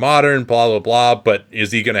be more modern, blah, blah, blah. But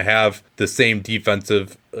is he going to have the same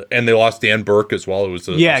defensive? And they lost Dan Burke as well. It was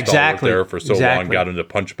a stalwart there for so long, got him to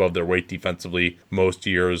punch above their weight defensively most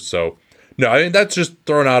years. So, no, I mean, that's just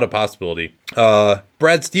throwing out a possibility.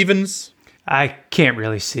 Brad Stevens? I can't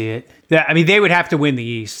really see it. I mean, they would have to win the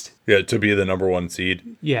East. Yeah, to be the number 1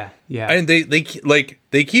 seed. Yeah. And they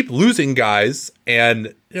keep losing guys,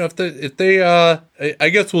 and you know if they I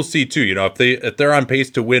guess we'll see too. You know, if they're on pace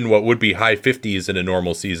to win what would be high 50s in a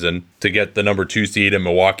normal season to get the number 2 seed, and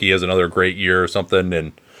Milwaukee has another great year or something,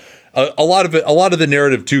 and a lot of the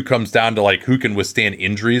narrative too comes down to like who can withstand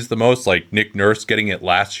injuries the most. Like Nick Nurse getting it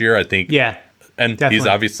last year, I think. Yeah, and definitely. He's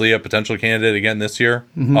obviously a potential candidate again this year.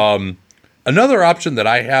 Mm-hmm. Another option that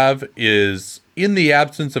I have is, in the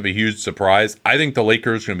absence of a huge surprise, I think the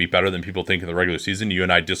Lakers are going to be better than people think in the regular season. You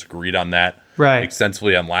and I disagreed on that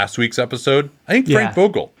extensively on last week's episode. I think Frank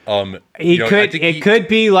Vogel. It could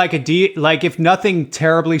be like like if nothing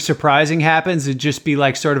terribly surprising happens, it'd just be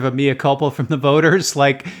like sort of a mea culpa from the voters.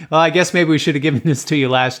 Like, well, I guess maybe we should have given this to you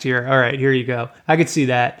last year. All right, here you go. I could see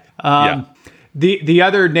that. The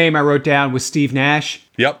other name I wrote down was Steve Nash.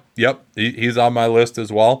 Yep. He's on my list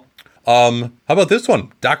as well. How about this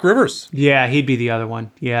one? Doc Rivers. Yeah, he'd be the other one.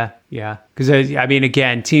 Yeah. Because, I mean,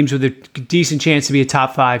 again, teams with a decent chance to be a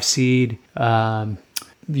top 5 seed. Doc's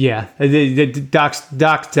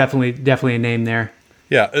definitely a name there.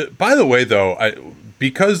 Yeah. By the way, though,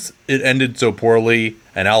 because it ended so poorly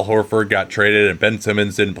and Al Horford got traded and Ben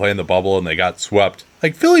Simmons didn't play in the bubble and they got swept,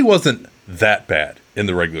 like Philly wasn't that bad in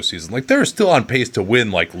the regular season. Like they're still on pace to win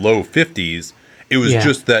like low 50s. It was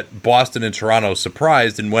just that Boston and Toronto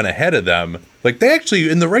surprised and went ahead of them. Like they actually,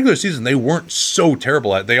 in the regular season, they weren't so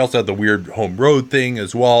terrible at it. They also had the weird home road thing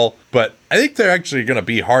as well. But I think they're actually going to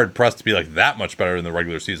be hard pressed to be like that much better in the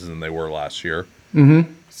regular season than they were last year.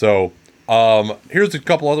 Mm-hmm. So here's a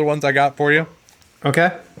couple other ones I got for you.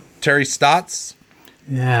 Okay. Terry Stotts.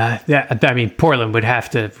 Yeah. I mean, Portland would have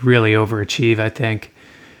to really overachieve, I think.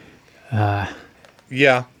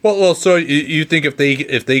 Yeah. Well. So you think if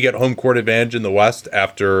they get home court advantage in the West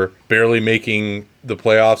after barely making the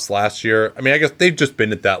playoffs last year? I mean, I guess they've just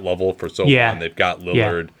been at that level for so long. They've got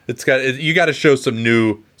Lillard. Yeah. You got to show some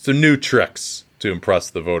new tricks to impress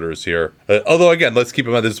the voters here. Although again, let's keep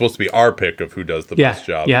in mind this is supposed to be our pick of who does the best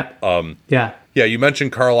job. Yeah. You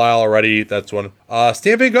mentioned Carlisle already. That's one.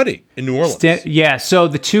 Stan Van Gundy in New Orleans. So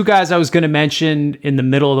the two guys I was going to mention in the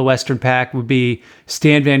middle of the Western Pack would be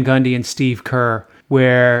Stan Van Gundy and Steve Kerr,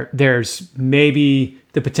 where there's maybe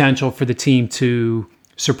the potential for the team to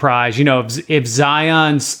surprise. You know, if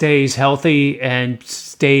Zion stays healthy and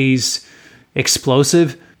stays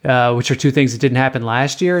explosive, which are two things that didn't happen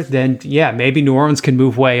last year, then maybe New Orleans can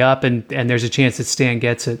move way up and there's a chance that Stan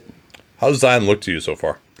gets it. How's Zion look to you so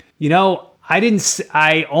far? You know,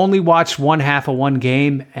 I only watched one half of one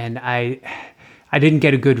game and I didn't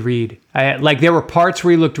get a good read. There were parts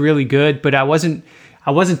where he looked really good, but I wasn't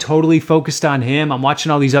totally focused on him. I'm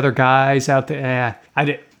watching all these other guys out there.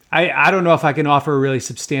 I I don't know if I can offer a really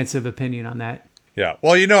substantive opinion on that. Yeah.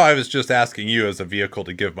 Well, I was just asking you as a vehicle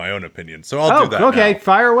to give my own opinion, so I'll do that. Okay, now.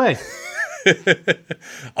 Fire away.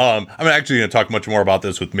 I'm actually going to talk much more about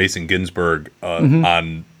this with Mason Ginsberg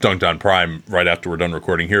on Dunked on Prime right after we're done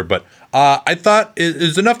recording here. But I thought it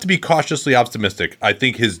was enough to be cautiously optimistic. I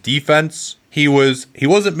think his defense, he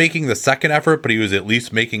wasn't making the second effort, but he was at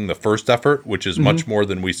least making the first effort, which is much more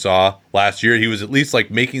than we saw last year. He was at least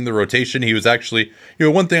like making the rotation. He was actually,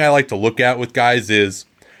 one thing I like to look at with guys is,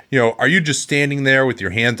 are you just standing there with your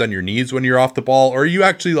hands on your knees when you're off the ball? Or are you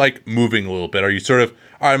actually like moving a little bit? Are you sort of,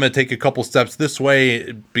 all right, I'm going to take a couple steps this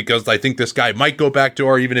way because I think this guy might go back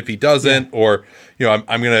door even if he doesn't. Yeah. Or, I'm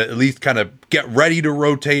going to at least kind of get ready to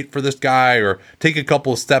rotate for this guy or take a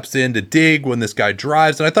couple of steps in to dig when this guy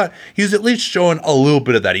drives. And I thought he was at least showing a little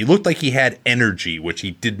bit of that. He looked like he had energy, which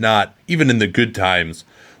he did not, even in the good times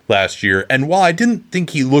last year. And while I didn't think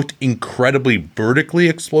he looked incredibly vertically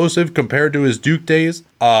explosive compared to his Duke days,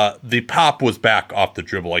 the pop was back off the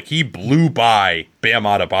dribble. Like he blew by Bam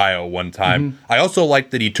Adebayo one time. I also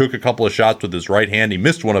liked that he took a couple of shots with his right hand. He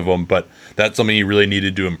missed one of them, but that's something he really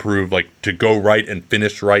needed to improve, like to go right and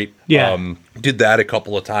finish right. Yeah. Did that a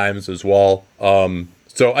couple of times as well.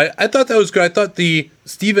 So I thought that was good. I thought the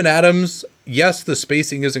Steven Adams, yes, the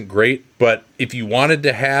spacing isn't great, but if you wanted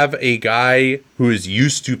to have a guy who is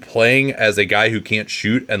used to playing as a guy who can't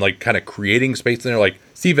shoot and like kind of creating space in there, like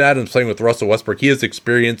Steven Adams playing with Russell Westbrook, he has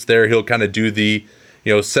experience there. He'll kind of do the,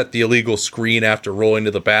 set the illegal screen after rolling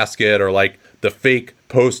to the basket or like the fake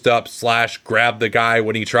post up / grab the guy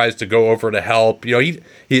when he tries to go over to help.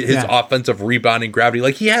 His offensive rebounding gravity,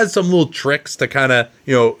 like he has some little tricks to kind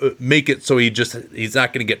of, make it so he's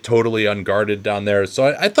not going to get totally unguarded down there.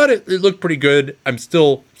 So I thought it looked pretty good. I'm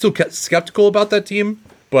still skeptical about that team,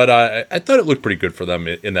 but I thought it looked pretty good for them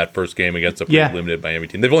in that first game against a pretty limited Miami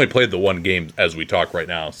team. They've only played the one game as we talk right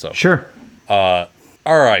now. So sure.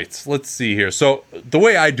 All right, let's see here. So the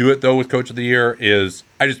way I do it, though, with Coach of the Year is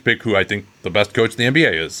I just pick who I think the best coach in the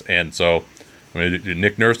NBA is. And so I'm going to do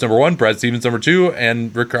Nick Nurse number 1, Brad Stevens number 2,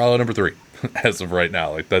 and Rick Carlisle number 3 as of right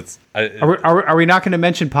now. Like that's. Are we not going to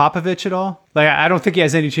mention Popovich at all? Like I don't think he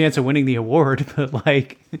has any chance of winning the award, but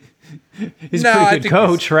like he's a pretty good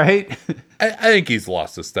coach, right? I think he's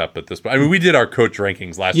lost a step at this point. I mean, we did our coach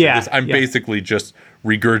rankings last year. I'm basically just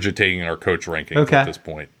regurgitating our coach rankings at this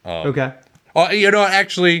point. Okay.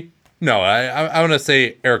 Actually, no. I want to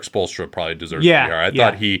say Eric Spoelstra probably deserves to be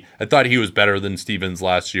here. I thought he was better than Stevens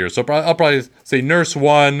last year. So I'll probably say Nurse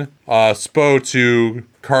 1, Spo 2,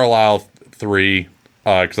 Carlisle 3,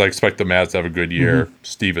 because I expect the Mavs to have a good year.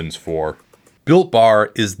 Stevens 4. Built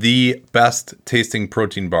Bar is the best tasting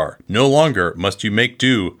protein bar. No longer must you make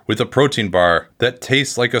do with a protein bar that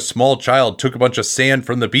tastes like a small child took a bunch of sand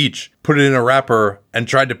from the beach, put it in a wrapper, and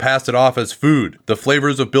tried to pass it off as food. The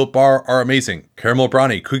flavors of Built Bar are amazing. Caramel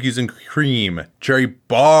brownie, cookies and cream, cherry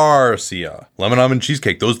barcia, lemon almond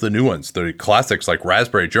cheesecake. Those are the new ones. The classics like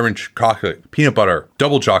raspberry, German chocolate, peanut butter,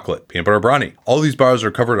 double chocolate, peanut butter brownie. All these bars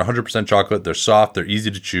are covered in 100% chocolate. They're soft, they're easy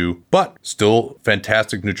to chew, but still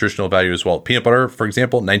fantastic nutritional value as well. Peanut butter, for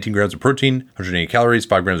example, 19 grams of protein, 180 calories,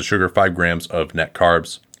 5 grams of sugar, 5 grams of net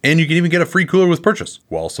carbs. And you can even get a free cooler with purchase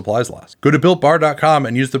while supplies last. Go to BuiltBar.com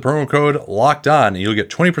and use the promo code LOCKEDON and you'll get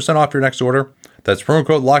 20% off your next order. That's promo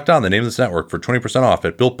code LOCKEDON, the name of this network, for 20% off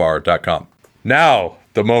at BuiltBar.com. Now,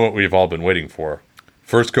 the moment we've all been waiting for.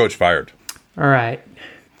 First coach fired. All right.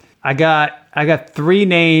 I got 3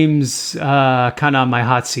 names kind of on my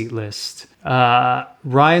hot seat list.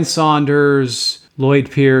 Ryan Saunders, Lloyd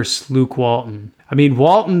Pierce, Luke Walton. I mean,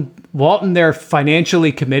 Walton, they're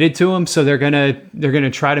financially committed to him, so they're gonna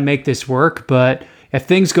try to make this work. But if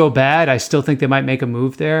things go bad, I still think they might make a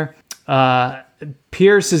move there.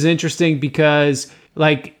 Pierce is interesting because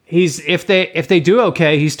like if they do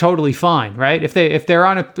okay, he's totally fine, right? If they're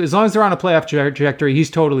on as long as they're on a playoff trajectory,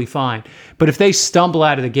 he's totally fine. But if they stumble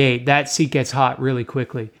out of the gate, that seat gets hot really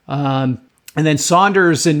quickly. And then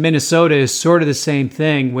Saunders in Minnesota is sort of the same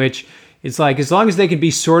thing, which. It's like as long as they can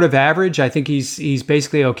be sort of average, I think he's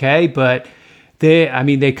basically okay. But they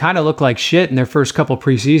kind of look like shit in their first couple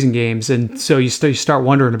preseason games, and so you start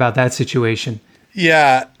wondering about that situation.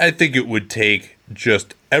 Yeah, I think it would take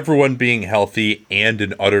just everyone being healthy and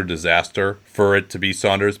an utter disaster for it to be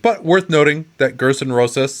Saunders. But worth noting that Gerson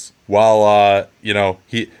Rosas, while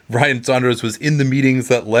Ryan Saunders was in the meetings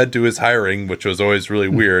that led to his hiring, which was always really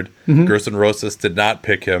weird, Gerson Rosas did not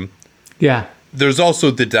pick him. Yeah. There's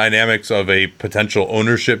also the dynamics of a potential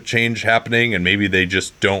ownership change happening, and maybe they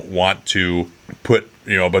just don't want to put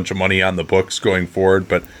a bunch of money on the books going forward.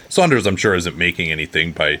 But Saunders, I'm sure, isn't making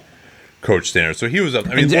anything by coach standards. So he was. I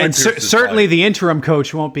mean, and certainly the interim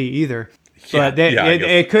coach won't be either. But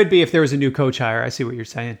it could be if there was a new coach hire. I see what you're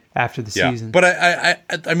saying after the season. But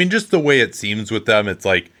I mean, just the way it seems with them, it's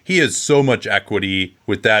like he has so much equity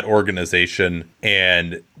with that organization,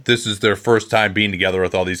 and this is their first time being together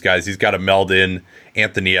with all these guys. He's got to meld in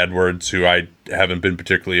Anthony Edwards, who I haven't been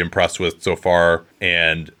particularly impressed with so far,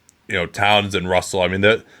 and Towns and Russell. I mean,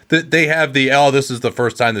 they have this is the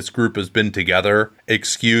first time this group has been together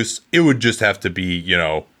excuse. It would just have to be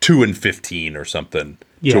 2-15 or something.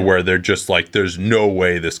 To where they're just like, there's no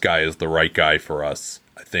way this guy is the right guy for us,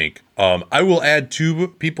 I think. I will add 2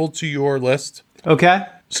 people to your list. Okay.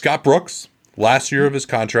 Scott Brooks, last year of his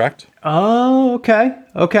contract. Oh, okay.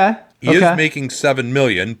 He is making $7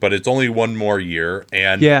 million, but it's only one more year.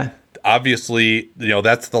 And obviously,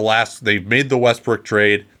 that's the last. They've made the Westbrook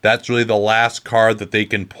trade. That's really the last card that they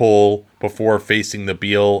can pull before facing the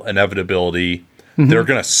Beal inevitability. They're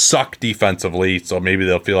going to suck defensively, so maybe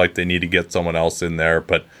they'll feel like they need to get someone else in there.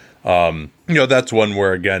 But, that's one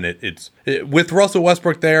where, again, it's with Russell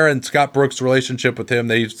Westbrook there and Scott Brooks' relationship with him,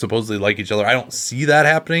 they supposedly like each other. I don't see that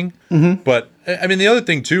happening. But, I mean, the other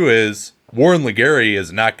thing, too, is Warren Legary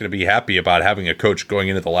is not going to be happy about having a coach going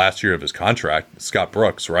into the last year of his contract, Scott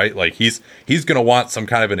Brooks, right? Like, he's going to want some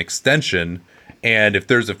kind of an extension. And if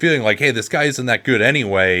there's a feeling like, hey, this guy isn't that good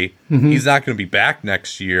anyway, he's not going to be back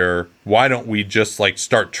next year, why don't we just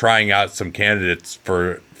start trying out some candidates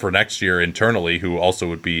for next year internally who also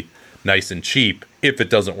would be nice and cheap if it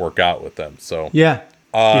doesn't work out with them. So And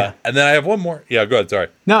then I have one more. Yeah, go ahead. Sorry.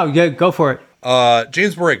 No, go for it.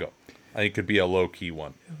 James Borrego, I think could be a low key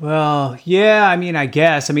one. Well, yeah, I mean, I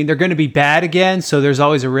guess. I mean, they're going to be bad again, so there's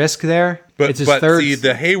always a risk there. But it's his third. See,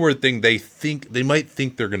 the Hayward thing, they might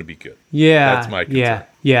think they're going to be good. Yeah, that's my concern.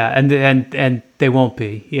 Yeah, and they won't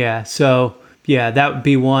be. Yeah, so that would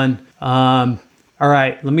be one. All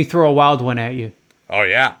right, let me throw a wild one at you. Oh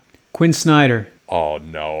yeah, Quinn Snyder. Oh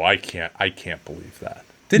no, I can't believe that.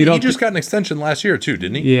 He just got an extension last year too,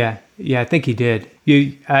 didn't he? Yeah, I think he did.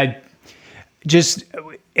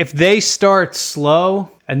 If they start slow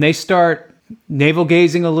and they start navel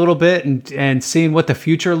gazing a little bit and seeing what the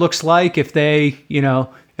future looks like, if they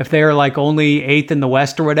are like only 8th in the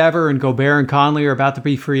West or whatever, and Gobert and Conley are about to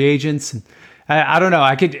be free agents, and I don't know.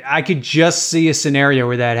 I could just see a scenario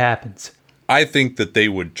where that happens. I think that they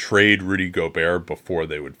would trade Rudy Gobert before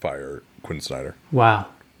they would fire Quinn Snyder. Wow.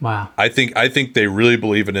 I think they really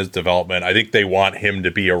believe in his development. I think they want him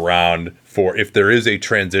to be around for if there is a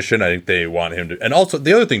transition. I think they want him to. And also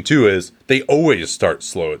the other thing too is they always start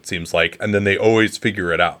slow, it seems like, and then they always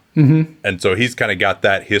figure it out. And so he's kind of got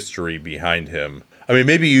that history behind him. I mean,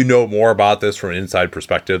 maybe you know more about this from an inside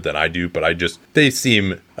perspective than I do, but they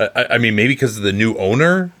seem, I mean, maybe because of the new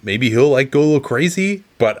owner, maybe he'll go a little crazy.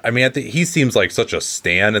 But I mean, I think he seems like such a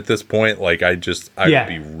stan at this point. Like I would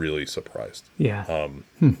be really surprised. Yeah.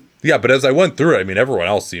 Yeah, but as I went through it, I mean, everyone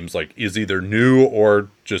else seems like is either new or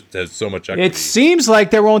just has so much equity. It seems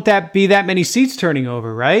like there won't be that many seats turning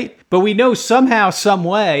over, right? But we know somehow, some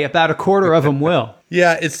way, about a quarter of them will.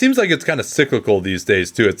 Yeah, it seems like it's kind of cyclical these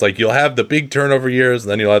days, too. It's like you'll have the big turnover years,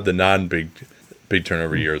 and then you'll have the non-big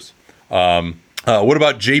turnover years. What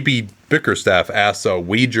about JB Bickerstaff asks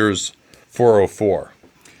Wagers 404?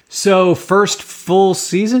 So first full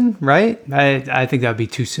season, right? I think that would be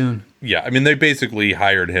too soon. Yeah, I mean, they basically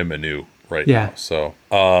hired him anew now. So,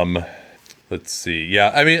 let's see.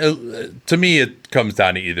 Yeah, I mean, to me, it comes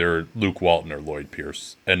down to either Luke Walton or Lloyd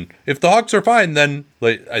Pierce. And if the Hawks are fine, then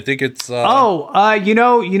I think it's... you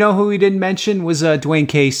know who we didn't mention was Dwayne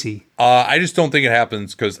Casey. I just don't think it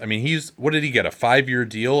happens because, I mean, what did he get, a 5-year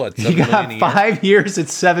deal at $7 million a year? He got 5 years at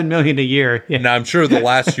 $7 million a year. Yeah. Now, I'm sure the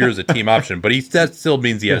last year is a team option, but that still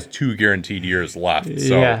means he has 2 guaranteed years left.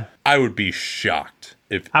 So I would be shocked.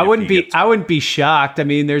 I wouldn't be shocked. I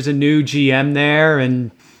mean, there's a new GM there,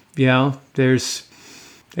 and it's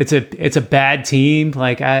a bad team.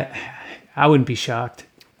 Like I wouldn't be shocked.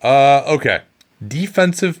 Okay.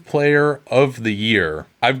 Defensive Player of the Year.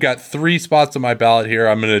 I've got 3 spots on my ballot here.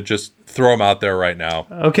 I'm going to just throw them out there right now.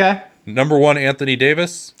 Okay. Number 1, Anthony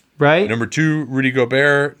Davis. Right. Number 2, Rudy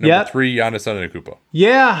Gobert. Number 3, Giannis Antetokounmpo.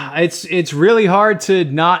 Yeah, it's really hard to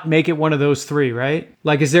not make it one of those 3, right?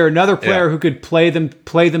 Like, is there another player who could play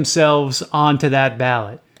themselves onto that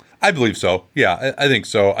ballot? I believe so. Yeah, I think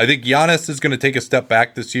so. I think Giannis is going to take a step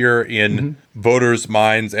back this year in voters'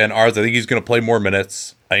 minds and ours. I think he's going to play more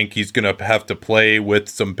minutes. I think he's going to have to play with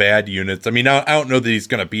some bad units. I mean, I don't know that he's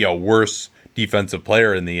going to be a worse defensive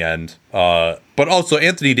player in the end. But also,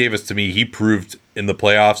 Anthony Davis, to me, he proved in the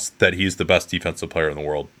playoffs that he's the best defensive player in the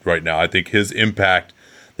world right now. I think his impact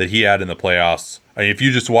that he had in the playoffs, I mean, if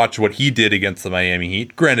you just watch what he did against the Miami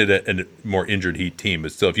Heat, granted a more injured Heat team,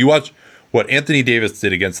 but still, if you watch what Anthony Davis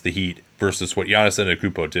did against the Heat versus what Giannis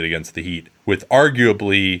Antetokounmpo did against the Heat, with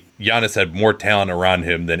arguably Giannis had more talent around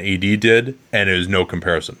him than AD did, and it was no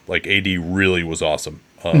comparison. Like, AD really was awesome.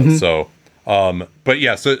 But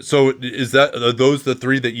yeah, so is that, are those the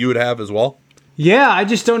three that you would have as well? Yeah, I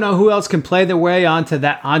just don't know who else can play their way onto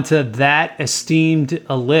that esteemed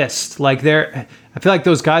a list. Like, I feel like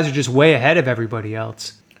those guys are just way ahead of everybody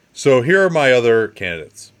else. So here are my other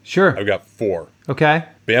candidates. Sure. I've got 4. Okay.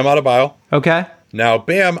 Bam Adebayo. Okay. Now,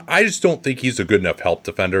 Bam, I just don't think he's a good enough help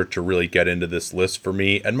defender to really get into this list for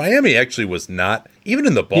me. And Miami actually was not, even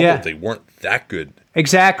in the bubble, they weren't that good.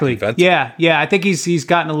 Exactly. Yeah. I think he's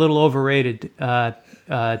gotten a little overrated.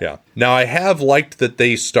 Yeah. Now, I have liked that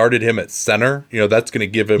they started him at center. You know, that's going to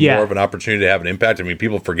give him more of an opportunity to have an impact. I mean,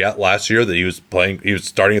 people forget last year that he was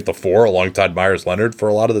starting at the 4 alongside Myers Leonard for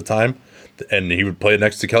a lot of the time. And he would play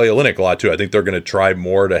next to Kelly Olynyk a lot, too. I think they're going to try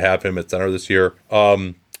more to have him at center this year.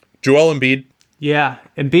 Joel Embiid. Yeah,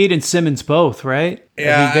 Embiid and Simmons both, right?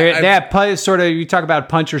 Yeah. I mean, they have sort of, you talk about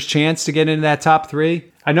puncher's chance to get into that top 3.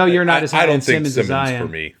 I know you're not as high on Simmons as I am.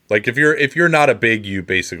 For me. Like, if you're not a big, you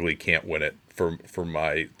basically can't win it from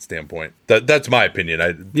my standpoint. That's my opinion.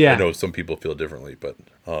 I know some people feel differently, but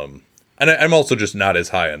and I'm also just not as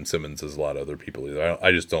high on Simmons as a lot of other people either.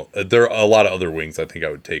 I just don't. There are a lot of other wings I think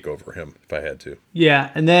I would take over him if I had to.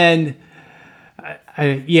 Yeah, and then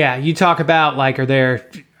you talk about, like, are there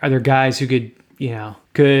guys who could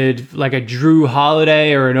like a Drew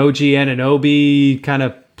Holiday or an OG Anunoby kind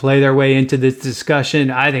of play their way into this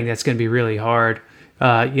discussion? I think that's going to be really hard.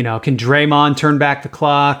 Can Draymond turn back the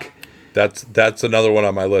clock? That's another one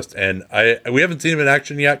on my list, and we haven't seen him in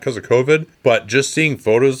action yet because of COVID. But just seeing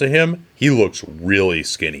photos of him, he looks really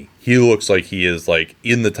skinny. He looks like he is like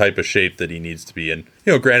in the type of shape that he needs to be in.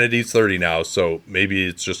 Granted he's 30 now, so maybe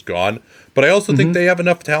it's just gone. But I also think they have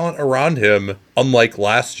enough talent around him, unlike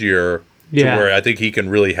last year, to where I think he can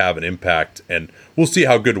really have an impact. And we'll see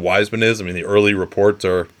how good Wiseman is. I mean, the early reports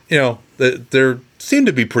are, they seem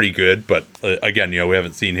to be pretty good. But again, we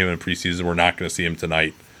haven't seen him in preseason. We're not going to see him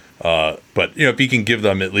tonight. But if he can give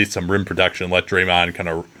them at least some rim protection, let Draymond kind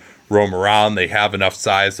of roam around, they have enough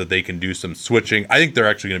size that they can do some switching. I think they're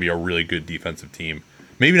actually going to be a really good defensive team.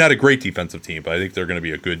 Maybe not a great defensive team, but I think they're going to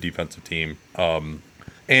be a good defensive team.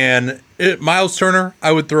 Miles Turner,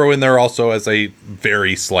 I would throw in there also as a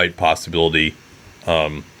very slight possibility.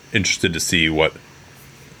 Interested to see what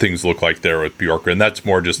things look like there with Bjorkgren. That's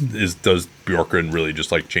more just does Bjorkgren really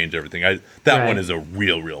just like change everything? That one is a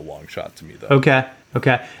real long shot to me though.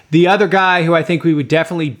 Okay. The other guy who I think we would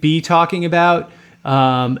definitely be talking about,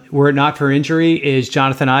 were it not for injury, is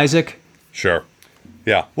Jonathan Isaac. Sure.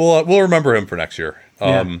 Yeah. We'll remember him for next year.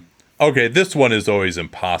 Okay. This one is always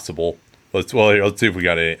impossible. Let's see if we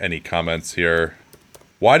got any comments here.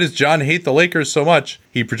 Why does John hate the Lakers so much?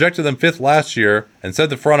 He projected them 5th last year and said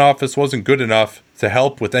the front office wasn't good enough to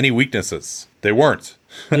help with any weaknesses. They weren't,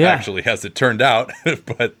 actually, as it turned out,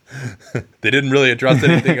 but they didn't really address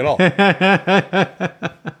anything at all.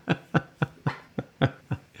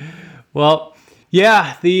 Well,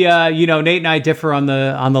 Nate and I differ on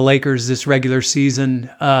the Lakers this regular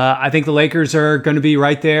season. I think the Lakers are going to be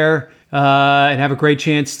right there and have a great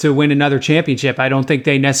chance to win another championship. I don't think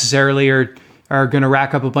they necessarily are going to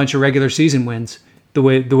rack up a bunch of regular season wins the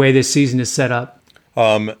way this season is set up.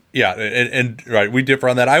 And right, we differ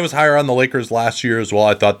on that. I was higher on the Lakers last year as well.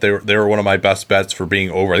 I thought they were one of my best bets for being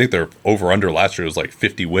over. I think their over-under last year was like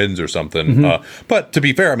 50 wins or something. Mm-hmm. But to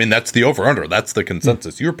be fair, I mean, that's the over-under. That's the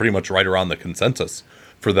consensus. Mm-hmm. You were pretty much right around the consensus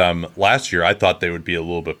for them last year. I thought they would be a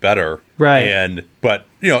little bit better. Right. But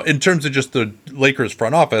in terms of just the Lakers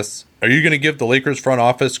front office, are you going to give the Lakers front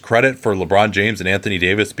office credit for LeBron James and Anthony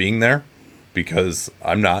Davis being there? Because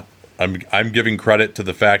I'm not. I'm giving credit to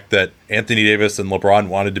the fact that Anthony Davis and LeBron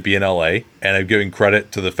wanted to be in LA, and I'm giving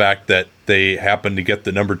credit to the fact that they happened to get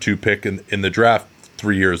the number 2 pick in the draft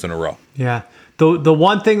 3 years in a row. Yeah. The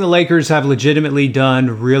one thing the Lakers have legitimately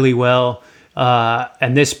done really well,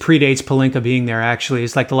 and this predates Pelinka being there actually,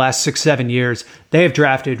 is like the last 6-7 years, they have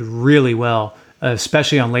drafted really well,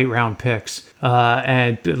 especially on late round picks.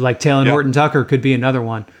 And like Taylor Horton Tucker could be another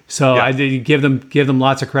one. So I give them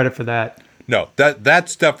lots of credit for that. No,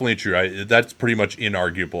 that's definitely true. That's pretty much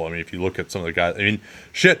inarguable. I mean, if you look at some of the guys, I mean,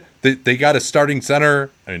 they got a starting center.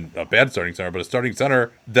 I mean, a bad starting center, but a starting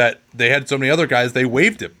center that they had so many other guys, they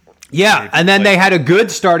waived him. Yeah, and then they had a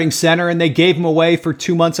good starting center, and they gave him away for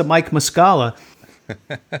 2 months of Mike Muscala.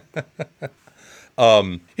 I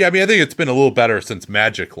mean, I think it's been a little better since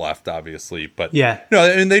Magic left, obviously, but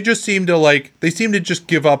they just seem to just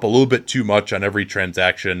give up a little bit too much on every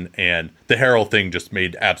transaction, and the Harrell thing just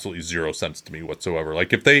made absolutely zero sense to me whatsoever.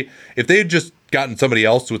 Like if they had just gotten somebody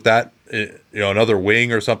else with that another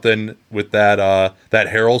wing or something with that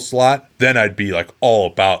Harrell slot, then I'd be like all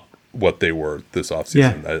about what they were this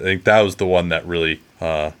offseason. I think that was the one that really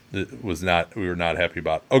we were not happy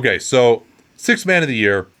about. Okay, so sixth man of the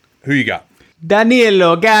year, who you got?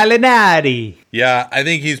 Danilo Gallinari. Yeah, I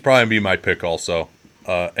think he's probably gonna be my pick also,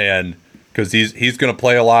 and because he's gonna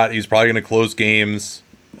play a lot, he's probably gonna close games.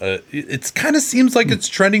 It kind of seems like it's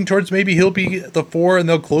trending towards maybe he'll be the 4 and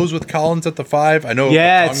they'll close with Collins at the 5. I know.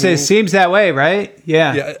 Yeah, it seems that way, right?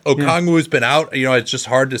 Yeah. Okongwu has been out. It's just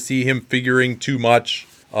hard to see him figuring too much.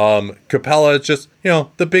 Capella, it's just,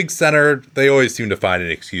 the big center, they always seem to find an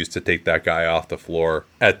excuse to take that guy off the floor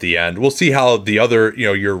at the end. We'll see how the other,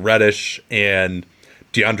 your Reddish and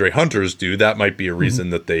DeAndre Hunters do. That might be a reason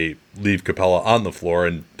that they leave Capella on the floor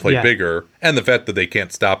and play bigger. And the fact that they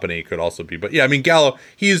can't stop any could also be. But Gallo,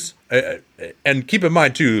 he's, and keep in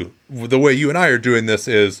mind too, the way you and I are doing this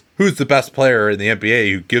is who's the best player in the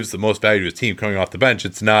NBA who gives the most value to his team coming off the bench.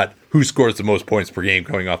 It's not who scores the most points per game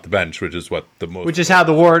coming off the bench, which is how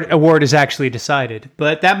the award is actually decided.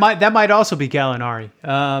 But that might also be Gallinari.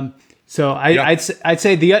 So I'd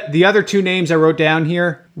say the other two names I wrote down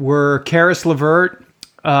here were Karis LeVert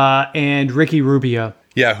and Ricky Rubio.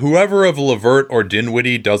 Yeah, whoever of LeVert or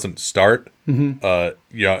Dinwiddie doesn't start, I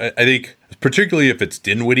think particularly if it's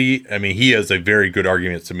Dinwiddie, he has a very good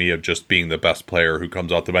argument to me of just being the best player who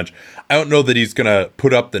comes off the bench. I don't know that he's going to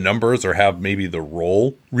put up the numbers or have maybe the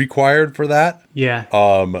role required for that. Yeah.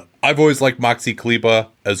 I've always liked Maxi Kleber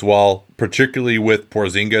as well, particularly with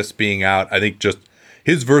Porzingis being out. I think just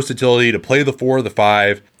his versatility to play the 4 or the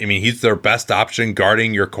 5. He's their best option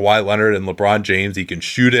guarding your Kawhi Leonard and LeBron James. He can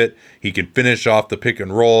shoot it. He can finish off the pick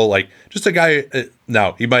and roll. Like, just a guy.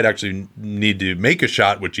 Now, he might actually need to make a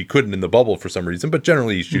shot, which he couldn't in the bubble for some reason, but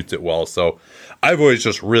generally he shoots it well. So I've always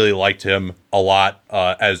just really liked him a lot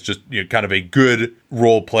as just kind of a good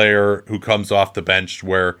role player who comes off the bench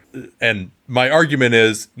and my argument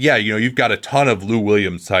is, you've got a ton of Lou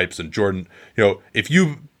Williams types and Jordan, if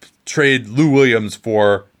you trade Lou Williams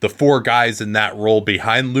for the 4 guys in that role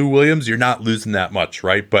behind Lou Williams, you're not losing that much,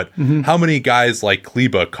 right? But how many guys like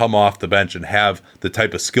Kleber come off the bench and have the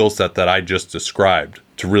type of skill set that I just described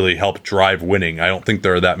to really help drive winning? I don't think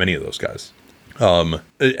there are that many of those guys.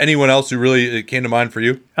 Anyone else who really came to mind for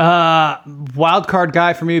you? Wild card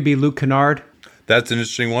guy for me would be Luke Kennard. That's an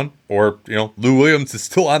interesting one. Or, Lou Williams is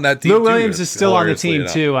still on that team. Lou Williams is still on the team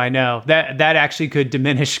too. I know that actually could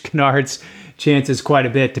diminish Kennard's chances quite a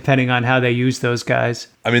bit depending on how they use those guys.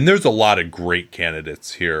 There's a lot of great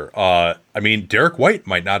candidates here. Derek White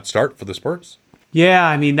might not start for the Spurs.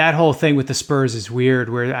 Yeah, that whole thing with the Spurs is weird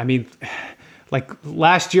where, like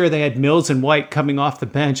last year they had Mills and White coming off the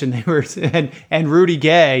bench and they were and Rudy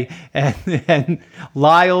Gay and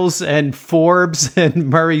Lyles and Forbes and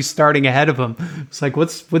Murray starting ahead of him. It's like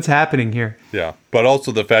what's happening here? Yeah, but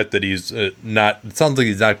also the fact that he's not. It sounds like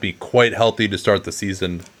he's not being quite healthy to start the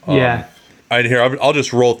season. Yeah. All right, here I'll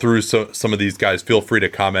just roll through some of these guys. Feel free to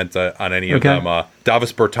comment on any of them.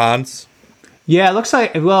 Davis Bertans. Yeah, it looks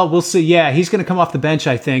like. Well, we'll see. Yeah, he's going to come off the bench,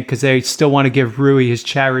 I think, because they still want to give Rui his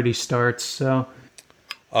charity starts. So,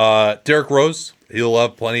 Derrick Rose, he'll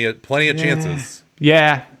have plenty of chances.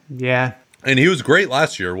 Yeah. And he was great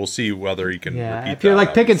last year. We'll see whether he can. Yeah, repeat if you're that,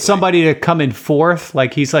 like picking somebody to come in fourth,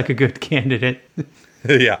 like he's like a good candidate.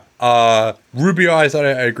 Yeah. Rubio, I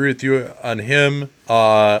agree with you on him.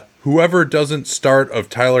 Whoever doesn't start of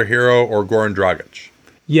Tyler Hero or Goran Dragic.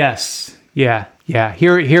 Yes. Yeah.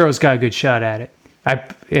 Hero's got a good shot at it.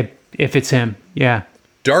 If it's him, yeah.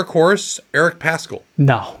 Dark horse, Eric Paschall.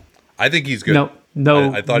 No. I think he's good.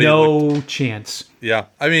 No. I thought no chance. Yeah.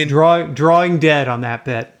 Drawing dead on that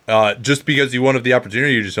bet. Just because you wanted the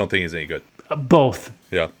opportunity, you just don't think he's any good. Both.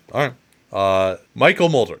 Yeah. All right. Michael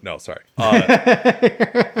Mulder. No, sorry.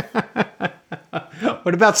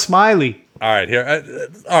 What about Smiley? All right, here.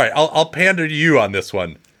 All right, I'll pander to you on this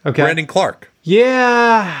one. Okay. Brandon Clark.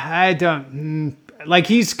 Yeah, I don't like.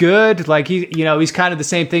 He's good. Like he's kind of the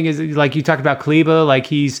same thing as like you talked about Kleber. Like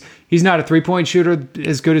he's not a 3-point shooter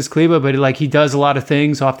as good as Kleber, but like he does a lot of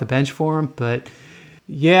things off the bench for him. But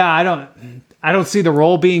yeah, I don't see the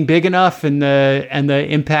role being big enough and the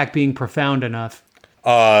impact being profound enough.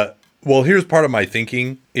 Well, here's part of my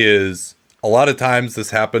thinking is a lot of times this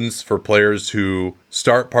happens for players who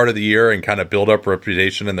start part of the year and kind of build up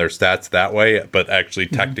reputation in their stats that way, but actually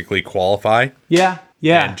technically qualify. Yeah.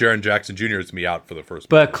 And Jaren Jackson Jr. is going to be out for the first.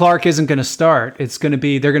 But Clark isn't going to start. They're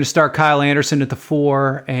going to start Kyle Anderson at the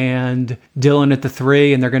 4 and Dillon at the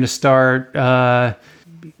 3, and they're going to start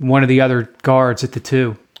one of the other guards at the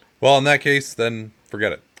 2. Well, in that case, then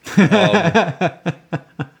forget it.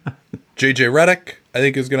 JJ Redick. I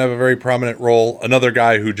think is going to have a very prominent role. Another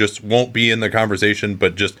guy who just won't be in the conversation,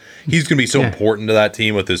 but just he's going to be so important to that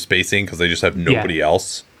team with his spacing because they just have nobody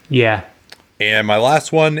else. Yeah. And my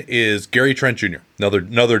last one is Gary Trent Jr.,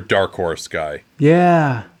 another dark horse guy.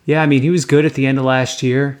 Yeah. Yeah, I mean, he was good at the end of last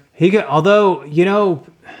year. Although,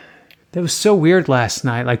 that was so weird last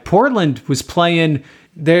night. Like, Portland was playing,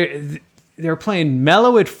 they were playing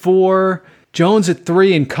Melo at 4, Jones at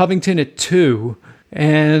 3, and Covington at 2.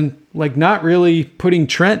 And, like, not really putting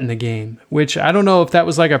Trent in the game, which I don't know if that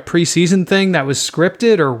was like a preseason thing that was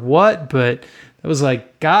scripted or what, but it was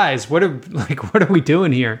like, guys, what are we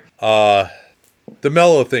doing here? The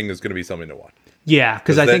Melo thing is going to be something to watch. Yeah,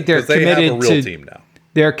 because I think they're committed have a real team now.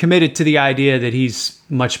 They're committed to the idea that he's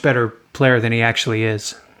a much better player than he actually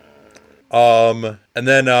is. And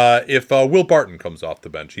then if Will Barton comes off the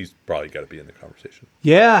bench, he's probably got to be in the conversation.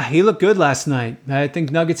 Yeah, he looked good last night. I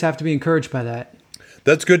think Nuggets have to be encouraged by that.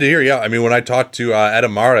 That's good to hear. Yeah, I mean, when I talked to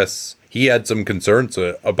Adam Maris, he had some concerns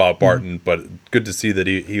about Barton, but good to see that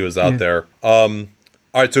he was out there. All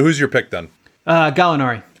right, so who's your pick then?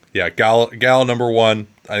 Gallinari. Yeah, Gal number 1.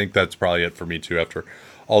 I think that's probably it for me too after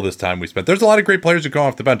all this time we spent. There's a lot of great players who come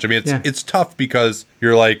off the bench. I mean, it's tough because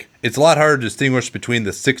you're like, it's a lot harder to distinguish between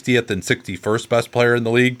the 60th and 61st best player in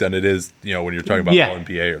the league than it is, when you're talking about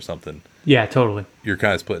All-NBA or something. Yeah, totally. You're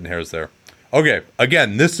kind of splitting hairs there. Okay,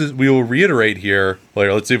 again, we will reiterate here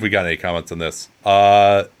later. Let's see if we got any comments on this.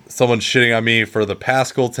 Someone's shitting on me for the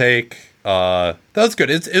Pascal take. That was good.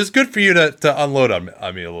 It was good for you to unload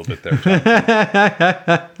on me a little bit there.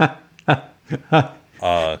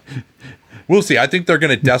 We'll see. I think they're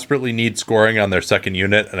going to desperately need scoring on their second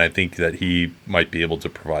unit, and I think that he might be able to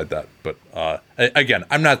provide that. But again,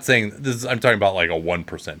 I'm not saying this. I'm talking about like a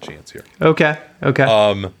 1% chance here. Okay.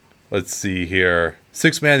 Let's see here.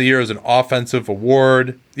 Sixth Man of the Year is an offensive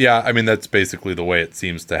award. Yeah, I mean, that's basically the way it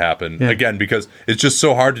seems to happen. Yeah. Again, because it's just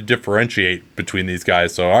so hard to differentiate between these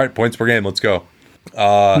guys. So, all right, points per game. Let's go.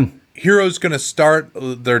 Hero's going to start.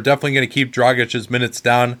 They're definitely going to keep Dragic's minutes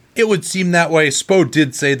down. It would seem that way. Spo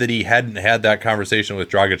did say that he hadn't had that conversation with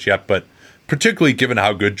Dragic yet, but particularly given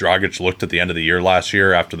how good Dragic looked at the end of the year last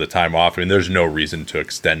year after the time off, I mean, there's no reason to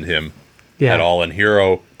extend him at all. And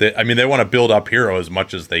Hero, they want to build up Hero as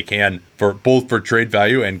much as they can for trade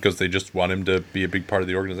value and because they just want him to be a big part of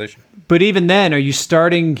the organization. But even then, are you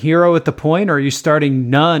starting Hero at the point, or are you starting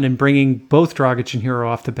none and bringing both Dragic and Hero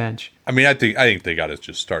off the bench? I mean, I think they got to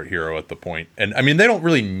just start Hero at the point. And I mean, they don't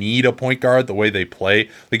really need a point guard the way they play.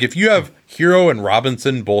 Like if you have Hero and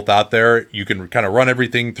Robinson both out there, you can kind of run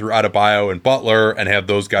everything through Adebayo and Butler and have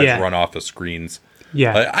those guys run off the screens.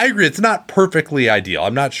 Yeah, I agree. It's not perfectly ideal.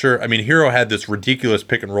 I'm not sure. I mean, Hero had this ridiculous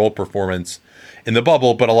pick and roll performance in the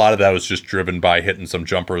bubble, but a lot of that was just driven by hitting some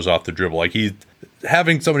jumpers off the dribble. Like he's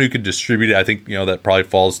having someone who can distribute it. I think that probably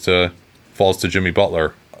falls to Jimmy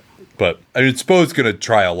Butler. But I mean, Spo's going to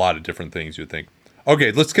try a lot of different things. You'd think.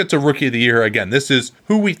 Okay, let's get to Rookie of the Year again. This is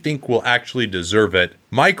who we think will actually deserve it.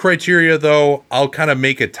 My criteria, though, I'll kind of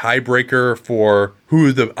make a tiebreaker for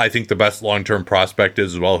who I think the best long-term prospect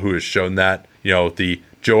is as well, who has shown that. The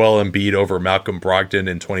Joel Embiid over Malcolm Brogdon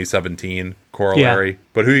in 2017 corollary. Yeah.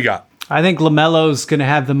 But who you got? I think LaMelo's going to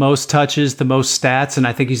have the most touches, the most stats, and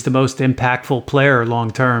I think he's the most impactful player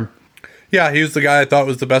long-term. Yeah, he was the guy I thought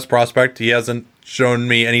was the best prospect. He hasn't shown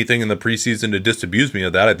me anything in the preseason to disabuse me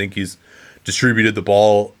of that. I think he's distributed the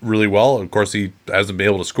ball really well. Of course, he hasn't been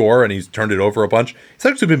able to score, and he's turned it over a bunch. He's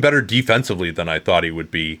actually been better defensively than I thought he would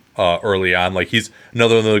be early on. Like he's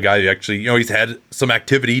another one of the guys who actually, he's had some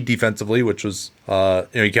activity defensively, which was,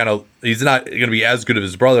 he's not going to be as good as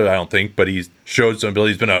his brother, I don't think, but he's showed some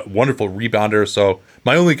ability. He's been a wonderful rebounder. So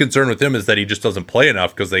my only concern with him is that he just doesn't play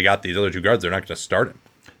enough because they got these other two guards. They're not going to start him.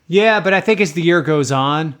 Yeah, but I think as the year goes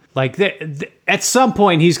on, like at some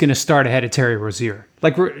point he's going to start ahead of Terry Rozier.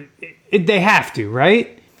 Like they have to,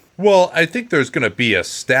 right? Well, I think there's going to be a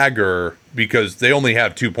stagger because they only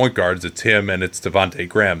have 2 point guards. It's him and it's Devontae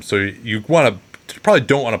Graham. So you probably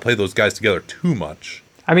don't want to play those guys together too much.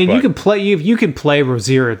 I mean, you can play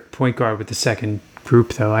Rozier at point guard with the second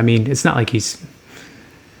group, though. I mean, it's not like he's.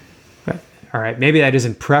 All right, maybe that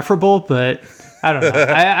isn't preferable, but I don't know.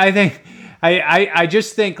 I think. I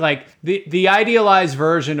just think like the idealized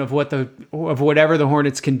version of whatever the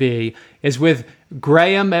Hornets can be is with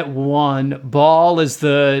Graham at 1, Ball is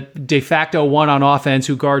the de facto 1 on offense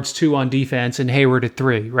who guards 2 on defense, and Hayward at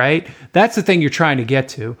 3, right? That's the thing you're trying to get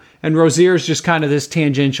to. And Rozier's just kind of this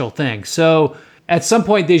tangential thing. So at some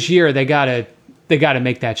point this year they gotta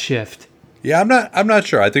make that shift. Yeah, I'm not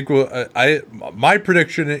sure. I think my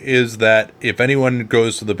prediction is that if anyone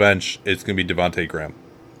goes to the bench, it's going to be Devontae Graham.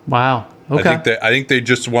 Wow. Okay. I think they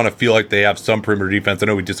just want to feel like they have some perimeter defense. I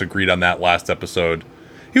know we disagreed on that last episode.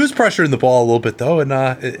 He was pressuring the ball a little bit though in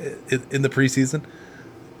the preseason.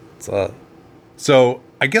 So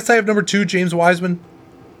I guess I have number 2, James Wiseman.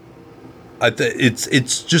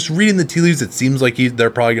 It's just reading the tea leaves. It seems like they're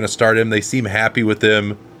probably going to start him. They seem happy with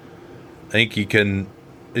him. I think he's going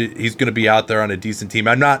to be out there on a decent team.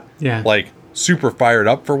 I'm not like super fired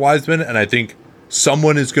up for Wiseman, and I think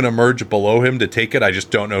someone is going to emerge below him to take it. I just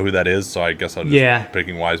don't know who that is, so I guess I'll just be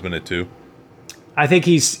picking Wiseman at 2. I think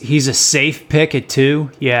he's a safe pick at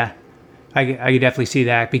 2. Yeah, I could definitely see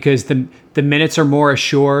that because the minutes are more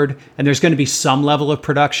assured, and there's going to be some level of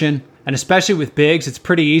production. And especially with bigs, it's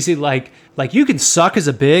pretty easy. Like you can suck as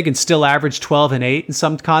a big and still average 12 and 8 in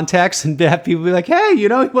some contexts, and have people be like, "Hey, he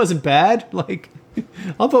wasn't bad. Like,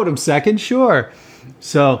 I'll vote him second, sure."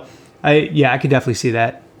 So, I could definitely see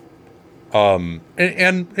that. And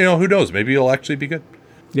who knows? Maybe he'll actually be good.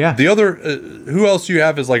 Yeah. The other, who else do you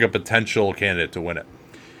have as like a potential candidate to win it?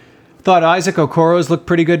 Thought Isaac Okoro's looked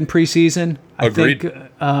pretty good in preseason. Agreed.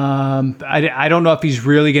 I don't know if he's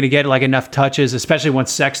really going to get like enough touches, especially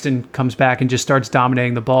once Sexton comes back and just starts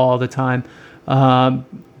dominating the ball all the time.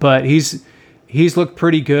 But he's looked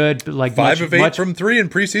pretty good. Like 5 of 8 from 3 in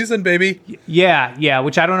preseason, baby. Yeah.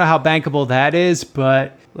 Which I don't know how bankable that is,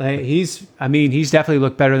 but like, he's definitely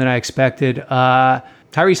looked better than I expected.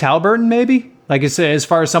 Tyrese Halliburton, maybe. Like as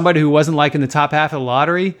far as somebody who wasn't like in the top half of the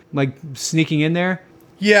lottery, like sneaking in there.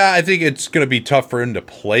 Yeah, I think it's going to be tough for him to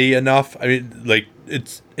play enough. I mean, like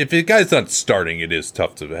if the guy's not starting, it is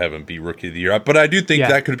tough to have him be Rookie of the Year. But I do think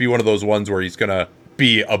that could be one of those ones where he's going to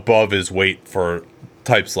be above his weight for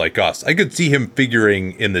types like us. I could see him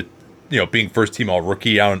figuring in the, being first team all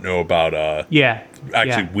rookie. I don't know about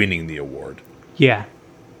actually winning the award. Yeah,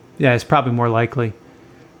 it's probably more likely.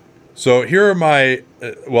 So here are my,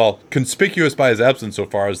 conspicuous by his absence so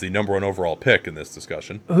far as the number 1 overall pick in this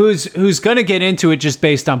discussion. Who's going to get into it just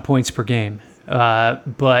based on points per game.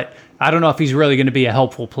 But I don't know if he's really going to be a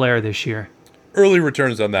helpful player this year. Early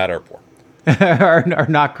returns on that are poor. are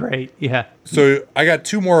not great, yeah. So I got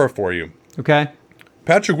 2 more for you. Okay.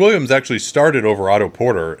 Patrick Williams actually started over Otto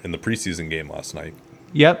Porter in the preseason game last night.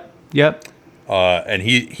 Yep. And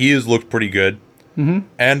he has looked pretty good. Mm-hmm.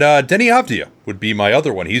 And Denny Avdia would be my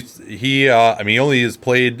other one. He only has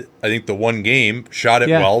played, I think, the 1 game, shot it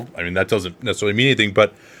well. I mean, that doesn't necessarily mean anything,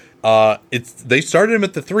 but they started him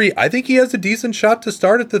at the 3. I think he has a decent shot to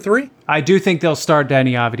start at the 3. I do think they'll start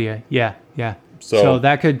Denny Avdia. Yeah. So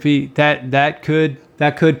that could be that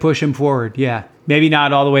could push him forward. Yeah, maybe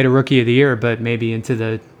not all the way to Rookie of the Year, but maybe into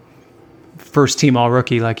the first team all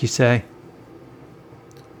rookie, like you say.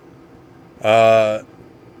 All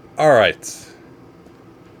right.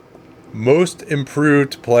 Most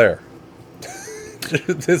improved player.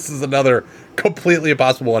 This is another completely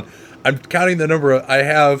impossible one. I'm counting the number. I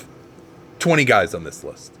have 20 guys on this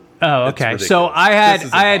list. Oh, okay. So I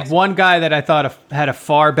had one guy that I thought had a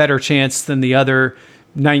far better chance than the other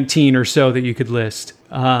 19 or so that you could list.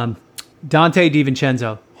 Dante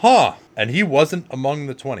DiVincenzo. Huh. And he wasn't among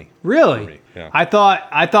the 20. Really? Yeah. I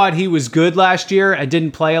thought he was good last year. I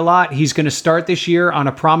didn't play a lot. He's going to start this year on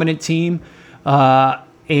a prominent team.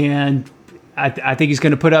 And I think he's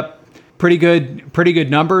going to put up pretty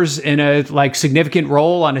good numbers in a significant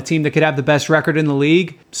role on a team that could have the best record in the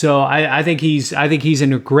league. So I think he's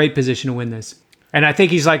in a great position to win this. And I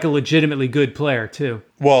think he's like a legitimately good player too.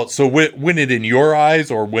 Well, so win it in your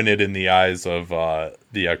eyes or win it in the eyes of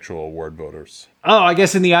the actual award voters? Oh, I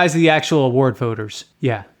guess in the eyes of the actual award voters.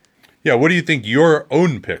 Yeah. Yeah, what do you think your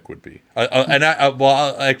own pick would be?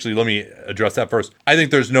 Actually, let me address that first. I think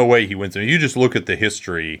there's no way he wins it. You just look at the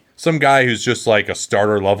history. Some guy who's just like a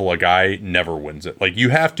starter level of guy never wins it. Like, you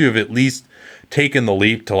have to have at least taken the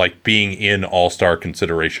leap to like being in all-star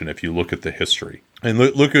consideration if you look at the history. And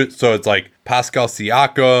look at, so it's like Pascal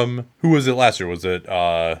Siakam. Who was it last year? Was it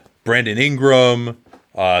Brandon Ingram?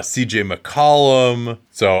 CJ McCollum.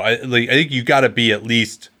 So I think you got to be at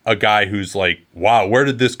least a guy who's like, wow, where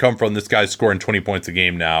did this come from? This guy's scoring 20 points a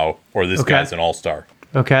game now, or this guy's an all-star.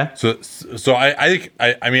 Okay. So I think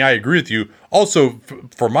I agree with you. Also,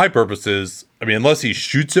 for my purposes, I mean, unless he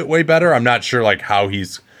shoots it way better, I'm not sure like how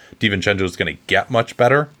DiVincenzo is going to get much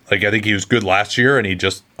better. Like, I think he was good last year, and he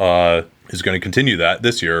just is going to continue that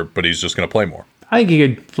this year, but he's just going to play more. I think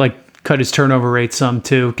he could like cut his turnover rate some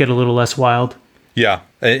too, get a little less wild. Yeah,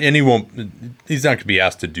 and he's not going to be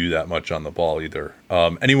asked to do that much on the ball either.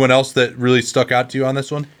 Anyone else that really stuck out to you on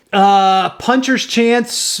this one? Puncher's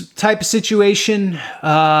chance type of situation.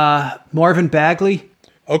 Marvin Bagley.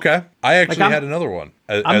 Okay. I actually had another one.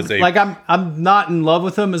 I'm not in love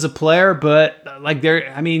with him as a player, but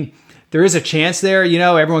there is a chance there. You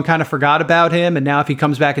know, everyone kind of forgot about him, and now if he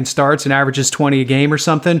comes back and starts and averages 20 a game or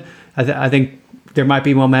something, I think there might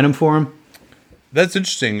be momentum for him. That's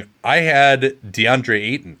interesting. I had DeAndre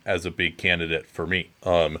Ayton as a big candidate for me.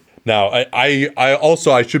 Now,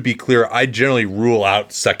 I should be clear, I generally rule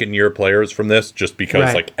out second-year players from this just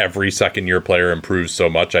because, like, every second-year player improves so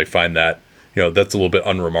much. I find that, that's a little bit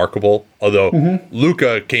unremarkable. Although,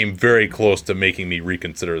 Luka came very close to making me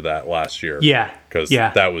reconsider that last year. Yeah. Because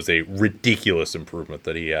that was a ridiculous improvement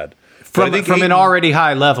that he had. From an already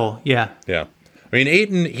high level, yeah. Yeah. I mean,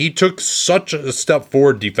 Ayton, he took such a step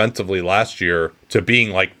forward defensively last year to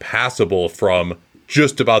being, like, passable from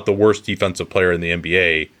just about the worst defensive player in the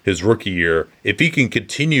NBA his rookie year. If he can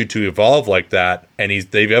continue to evolve like that, and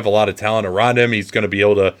they have a lot of talent around him, he's going to be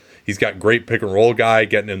able to. He's got great pick and roll guy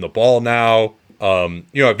getting in the ball now.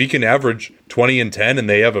 If he can average 20 and 10, and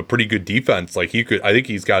they have a pretty good defense, like he could. I think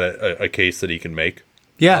he's got a case that he can make.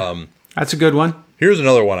 Yeah, that's a good one. Here's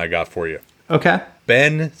another one I got for you. Okay,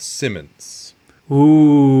 Ben Simmons.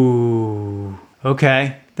 Ooh,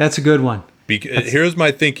 okay, that's a good one. Here's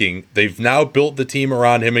my thinking. They've now built the team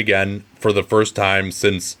around him again for the first time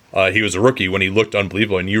since he was a rookie when he looked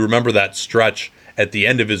unbelievable. And you remember that stretch at the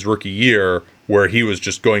end of his rookie year where he was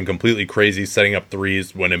just going completely crazy, setting up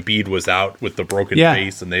threes when Embiid was out with the broken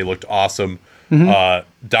face and they looked awesome.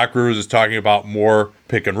 Doc Rivers is talking about more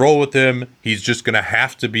pick and roll with him. He's just going to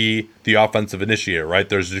have to be the offensive initiator, right?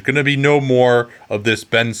 There's going to be no more of this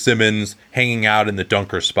Ben Simmons hanging out in the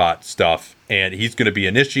dunker spot stuff. And he's going to be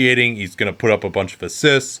initiating. He's going to put up a bunch of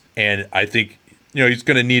assists. And I think, he's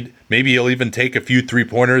going to need, maybe he'll even take a few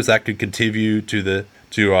 3-pointers that could contribute to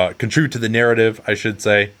the narrative, I should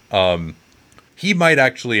say. He might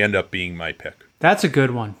actually end up being my pick. That's a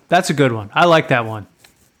good one. I like that one.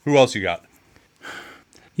 Who else you got?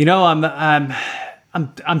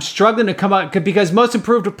 I'm struggling to come out because most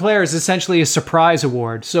improved player is essentially a surprise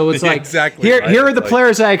award. So it's like exactly here are the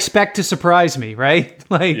players I expect to surprise me, right?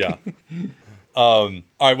 Like yeah. All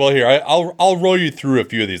right. Well, here I'll roll you through a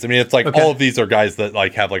few of these. I mean, it's like all of these are guys that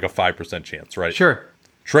like have like a 5% chance, right? Sure.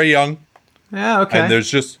 Trae Young. Yeah. Okay. And there's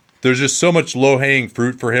just so much low hanging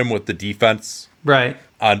fruit for him with the defense, right?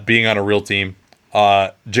 On being on a real team.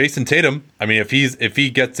 Jason Tatum. I mean, if he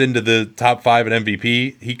gets into the top 5 in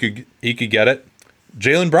MVP, he could get it.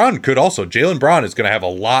 Jaylen Brown could also. Jaylen Brown is going to have a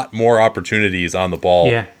lot more opportunities on the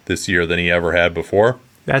ball this year than he ever had before.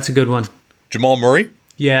 That's a good one. Jamal Murray.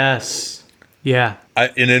 Yes. Yeah.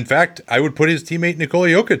 And in fact, I would put his teammate Nikola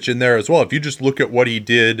Jokic in there as well. If you just look at what he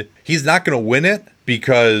did, he's not going to win it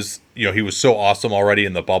because he was so awesome already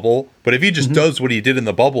in the bubble. But if he just does what he did in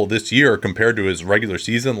the bubble this year compared to his regular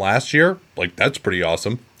season last year, like that's pretty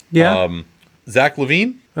awesome. Yeah. Zach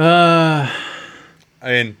LaVine. I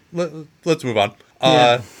mean, let's move on.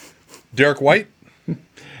 Derek White.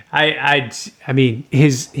 I mean,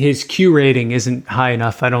 his Q rating isn't high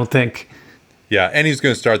enough, I don't think. Yeah, and he's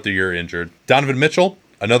going to start the year injured. Donovan Mitchell,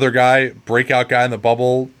 another guy, breakout guy in the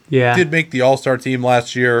bubble. Yeah. Did make the All-Star team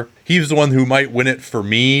last year. He was the one who might win it for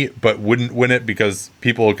me, but wouldn't win it because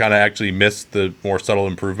people kind of actually missed the more subtle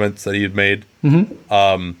improvements that he had made. OG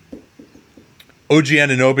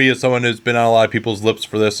Anunoby is someone who's been on a lot of people's lips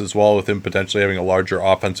for this as well, with him potentially having a larger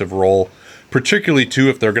offensive role, particularly, too,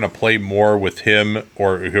 if they're going to play more with him,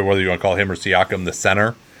 or whether you want to call him or Siakam the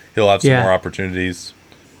center. He'll have some more opportunities.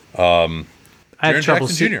 I have trouble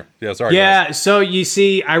Jr. Yeah, sorry. Yeah, guys. so you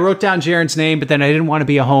see, I wrote down Jaren's name, but then I didn't want to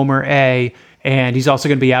be a homer, and he's also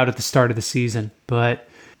going to be out at the start of the season. But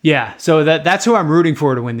yeah, so that's who I'm rooting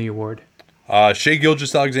for to win the award. Shai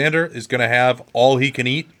Gilgeous-Alexander is going to have all he can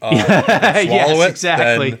eat. Swallow yes, it.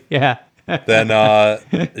 Exactly.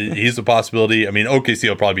 Then he's a possibility. I mean, OKC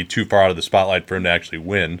will probably be too far out of the spotlight for him to actually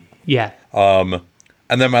win. Yeah. And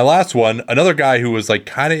then my last one, another guy who was like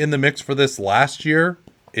kind of in the mix for this last year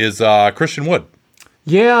is Christian Wood.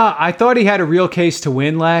 Yeah, I thought he had a real case to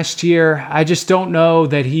win last year. I just don't know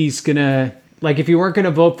that he's going to, like, if you weren't going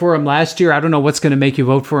to vote for him last year, I don't know what's going to make you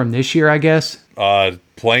vote for him this year, I guess.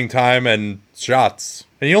 Playing time and shots.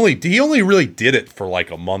 And he only really did it for like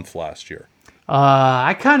a month last year.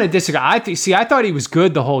 I kind of disagree. I thought he was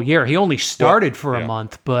good the whole year. He only started for a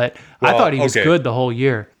month, but I thought he was good the whole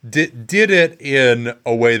year. Did it in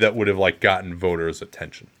a way that would have like gotten voters'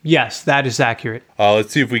 attention. Yes, that is accurate.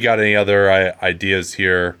 Let's see if we got any other ideas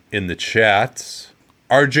here in the chat.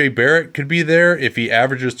 RJ Barrett could be there if he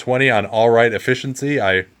averages 20 on all right efficiency.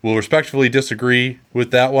 I will respectfully disagree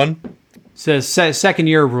with that one. Says second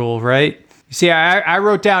year rule, right? See, I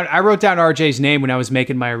wrote down RJ's name when I was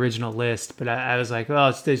making my original list, but I was like, well,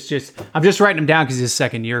 it's just I'm just writing him down because he's a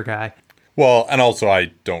second year guy. Well, and also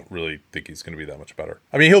I don't really think he's going to be that much better.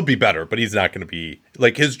 I mean, he'll be better, but he's not going to be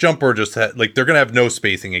like his jumper they're going to have no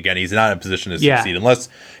spacing again. He's not in a position to succeed unless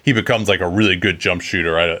he becomes like a really good jump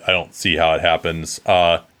shooter. I don't see how it happens.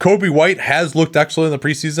 Kobe White has looked excellent in the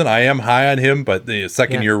preseason. I am high on him, but the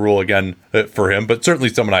second year rule again for him, but certainly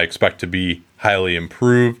someone I expect to be highly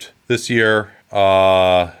improved this year.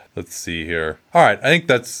 Let's see here. All right. I think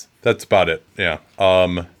that's about it. Yeah.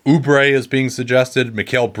 Oubre is being suggested.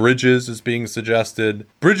 Mikal Bridges is being suggested.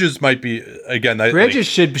 Bridges might be, again. Bridges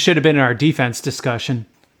should have been in our defense discussion.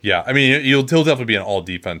 Yeah. I mean, he'll definitely be an all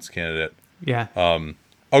defense candidate. Yeah.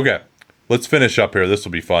 Okay. Let's finish up here. This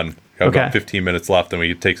will be fun. Got about 15 minutes left, and we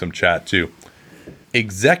can take some chat too.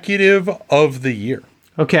 Executive of the year.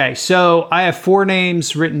 Okay. So I have 4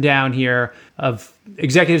 names written down here of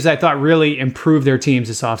executives I thought really improved their teams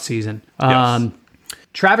this offseason. Yes.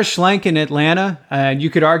 Travis Schlenk in Atlanta, you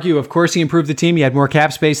could argue, of course, he improved the team. He had more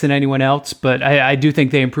cap space than anyone else, but I do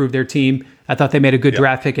think they improved their team. I thought they made a good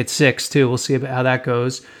draft pick at 6, too. We'll see how that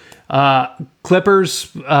goes.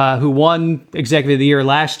 Clippers, who won Executive of the Year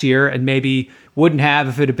last year and maybe wouldn't have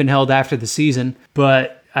if it had been held after the season,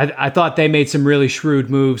 but I thought they made some really shrewd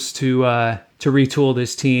moves to retool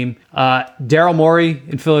this team. Daryl Morey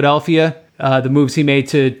in Philadelphia, the moves he made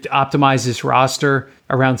to optimize this roster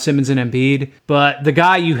around Simmons and Embiid. But the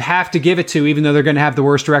guy you have to give it to, even though they're going to have the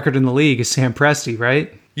worst record in the league, is Sam Presti,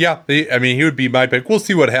 right? Yeah, I mean, he would be my pick. We'll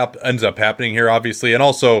see what ends up happening here, obviously. And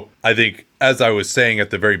also, I think, as I was saying at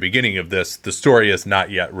the very beginning of this, the story is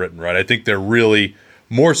not yet written, right? I think they're really,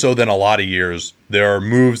 more so than a lot of years, there are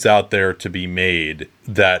moves out there to be made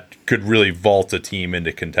that could really vault a team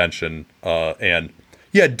into contention. And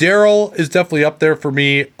yeah, Daryl is definitely up there for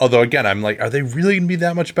me. Although, again, I'm like, are they really going to be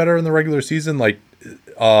that much better in the regular season? Like,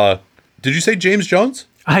 did you say James Jones?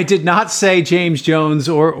 I did not say James Jones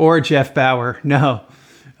or Jeff Bauer. No.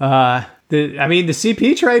 The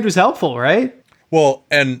CP trade was helpful, right? Well,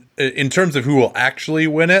 and in terms of who will actually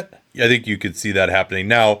win it, I think you could see that happening.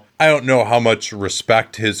 Now, I don't know how much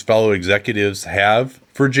respect his fellow executives have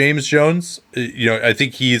for James Jones. I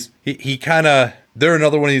think he kind of, they're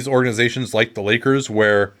another one of these organizations like the Lakers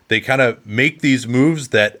where they kind of make these moves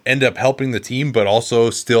that end up helping the team, but also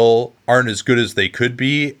still aren't as good as they could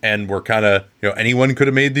be. And we're kind of, anyone could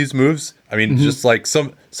have made these moves. I mean, just like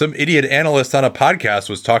some idiot analyst on a podcast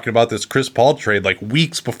was talking about this Chris Paul trade like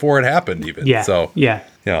weeks before it happened even. Yeah. So, yeah,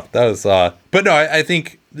 that was, but no, I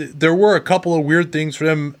think there were a couple of weird things for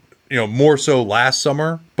them, more so last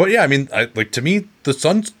summer. But yeah, I mean, to me, the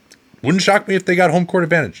Suns wouldn't shock me if they got home court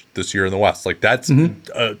advantage this year in the West. Like that's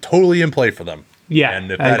totally in play for them. Yeah. And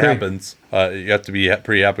if that happens, you have to be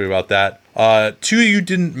pretty happy about that. 2 you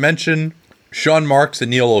didn't mention, Sean Marks and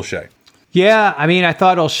Neil O'Shea. Yeah, I mean, I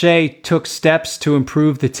thought O'Shea took steps to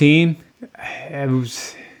improve the team. I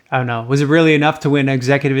don't know. Was it really enough to win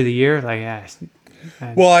Executive of the Year? Like, yeah.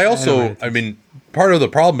 I mean, part of the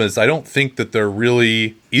problem is I don't think that there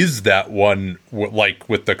really is that one like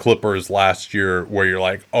with the Clippers last year where you're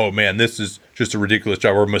like, oh man, this is just a ridiculous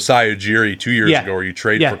job. Or Masai Ujiri 2 years ago where you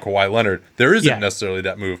trade for Kawhi Leonard. There isn't necessarily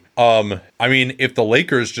that move. I mean, if the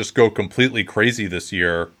Lakers just go completely crazy this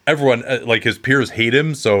year, everyone, like his peers hate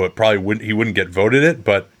him, so it probably he wouldn't get voted it.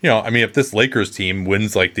 But, I mean, if this Lakers team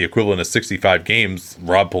wins like the equivalent of 65 games,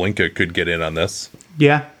 Rob Pelinka could get in on this.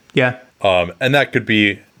 Yeah, yeah. And that could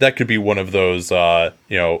be one of those,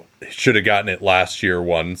 should have gotten it last year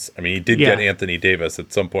ones. I mean, he did get Anthony Davis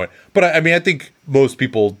at some point. But I mean, I think most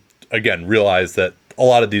people, again, realize that a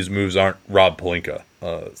lot of these moves aren't Rob Pelinka.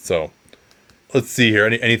 So let's see here.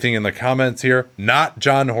 Anything in the comments here? Not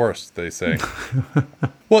John Horst, they say.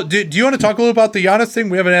 Well, do you want to talk a little about the Giannis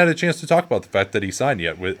thing? We haven't had a chance to talk about the fact that he signed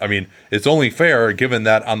yet. I mean, it's only fair given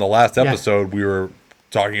that on the last episode we were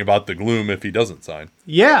talking about the gloom if he doesn't sign.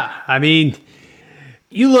 Yeah, I mean,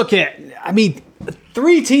 you look at,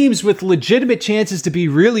 3 teams with legitimate chances to be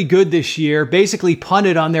really good this year basically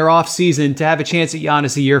punted on their offseason to have a chance at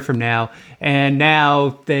Giannis a year from now, and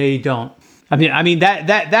now they don't. I mean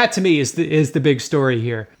that to me is the big story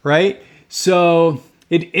here, right? So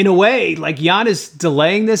in a way, like Giannis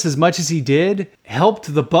delaying this as much as he did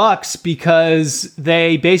helped the Bucks because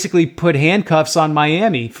they basically put handcuffs on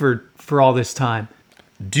Miami for all this time.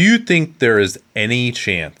 Do you think there is any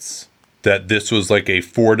chance that this was like a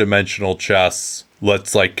 4-dimensional chess?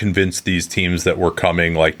 Let's like convince these teams that we're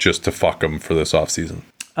coming like just to fuck them for this offseason?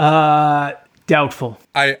 Doubtful.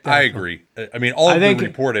 I agree. I mean, all of the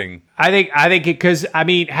reporting. I think it because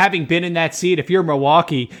having been in that seat, if you're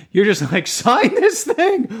Milwaukee, you're just like, sign this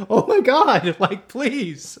thing. Oh my God, like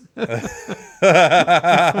please.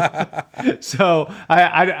 So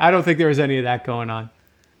I don't think there was any of that going on.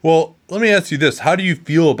 Well, let me ask you this: how do you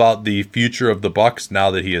feel about the future of the Bucks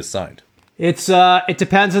now that he has signed? It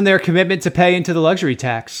depends on their commitment to pay into the luxury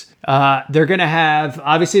tax. They're going to have,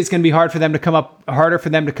 obviously it's going to be harder for them to come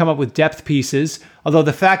up with depth pieces. Although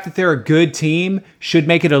the fact that they're a good team should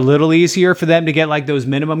make it a little easier for them to get like those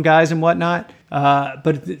minimum guys and whatnot.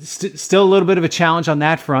 But it's still a little bit of a challenge on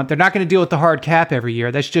that front. They're not going to deal with the hard cap every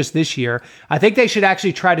year. That's just this year. I think they should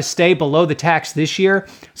actually try to stay below the tax this year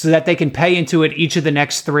so that they can pay into it each of the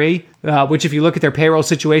next three, which if you look at their payroll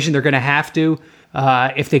situation, they're going to have to.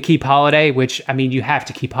 If they keep Holiday, which, I mean, you have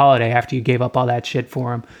to keep Holiday after you gave up all that shit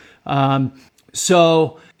for him.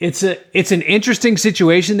 So it's an interesting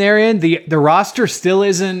situation they're in. The roster still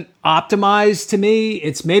isn't optimized to me.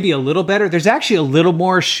 It's maybe a little better. There's actually a little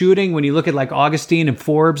more shooting when you look at like Augustine and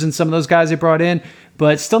Forbes and some of those guys they brought in,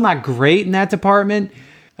 but still not great in that department.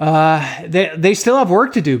 They still have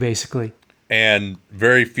work to do, basically. And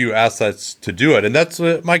very few assets to do it. And that's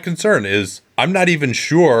my concern is I'm not even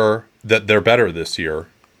sure that they're better this year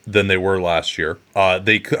than they were last year.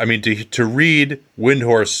 To read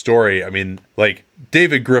Windhorst's story, I mean, like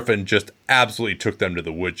David Griffin just absolutely took them to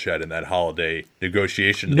the woodshed in that Holiday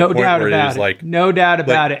negotiation. No doubt about it. No doubt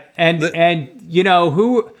about it. And you know,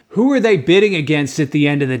 who are they bidding against at the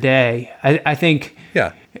end of the day? I think.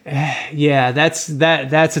 Yeah, that's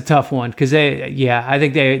a tough one because I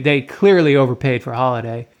think they clearly overpaid for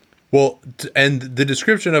Holiday. Well, and the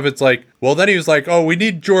description of it's like, well, then he was like, oh, we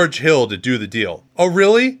need George Hill to do the deal. Oh,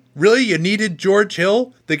 really? Really? You needed George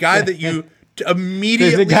Hill? The guy that you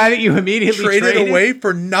immediately traded away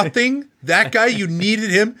for nothing? That guy, you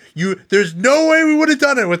needed him? There's no way we would have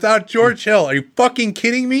done it without George Hill. Are you fucking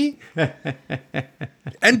kidding me?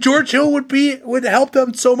 And George Hill would help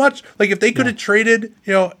them so much. Like if they could have traded,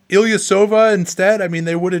 Ilyasova instead, I mean,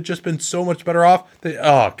 they would have just been so much better off.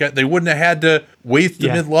 They wouldn't have had to waste the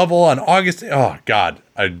mid-level on August. Oh God,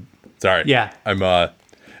 I'm sorry. Yeah, I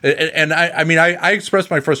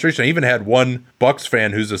expressed my frustration. I even had one Bucks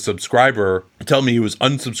fan who's a subscriber tell me he was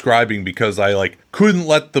unsubscribing because I couldn't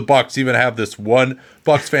let the Bucks even have this one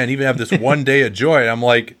Bucks fan even have this one day of joy. And I'm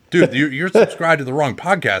like, dude, you're subscribed to the wrong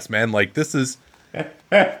podcast, man. Like this is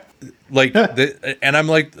and I'm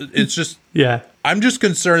like, it's just I'm just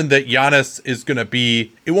concerned that Giannis is going to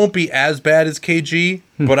be. It won't be as bad as KG,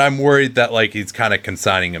 but I'm worried that he's kind of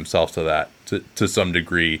consigning himself to that to some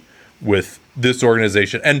degree with this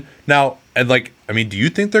organization. And now, do you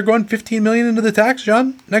think they're going $15 million into the tax,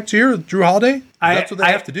 John, next year with Drew Holiday? That's what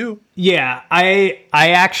they have to do. Yeah, I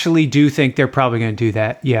actually do think they're probably going to do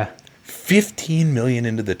that. Yeah, $15 million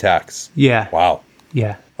into the tax. Yeah. Wow.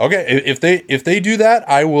 Yeah. Okay, if they do that,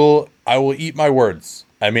 I will eat my words.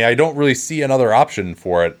 I mean, I don't really see another option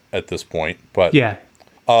for it at this point. But yeah.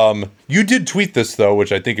 You did tweet this though,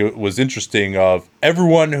 which I think it was interesting. Of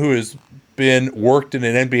everyone who has been worked in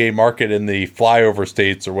an NBA market in the flyover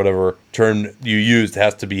states or whatever term you used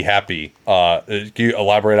has to be happy. Can you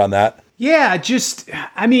elaborate on that? Yeah,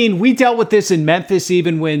 we dealt with this in Memphis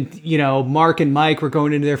even when, Mark and Mike were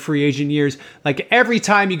going into their free agent years. Like every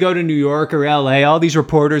time you go to New York or LA, all these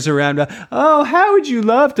reporters around, how would you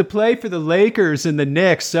love to play for the Lakers and the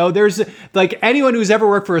Knicks? So there's anyone who's ever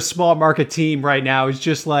worked for a small market team right now is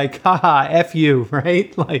just like, haha, F you,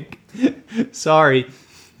 right? Sorry,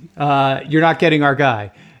 you're not getting our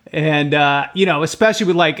guy. And,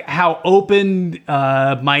 especially with how open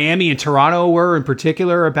Miami and Toronto were in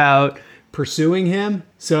particular about pursuing him.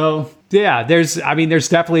 So, yeah, there's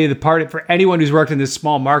definitely the part for anyone who's worked in this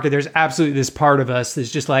small market, there's absolutely this part of us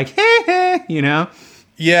that's just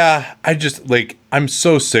Yeah, I'm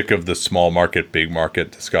so sick of the small market, big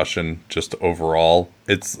market discussion just overall.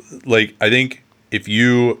 It's I think if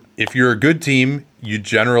you're a good team, you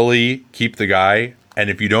generally keep the guy. And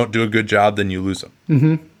if you don't do a good job, then you lose him.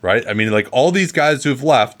 Mm-hmm. Right? I mean, all these guys who've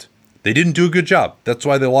left, they didn't do a good job. That's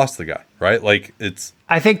why they lost the guy, right?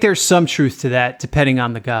 I think there's some truth to that, depending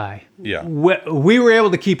on the guy. Yeah. We were able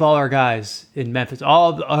to keep all our guys in Memphis.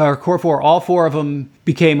 All our core four, all four of them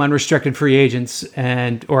became unrestricted free agents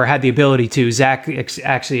or had the ability to. Zach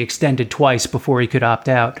actually extended twice before he could opt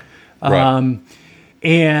out. Right.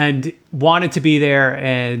 And wanted to be there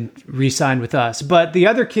and re-signed with us. But the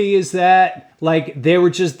other key is that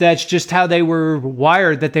that's just how they were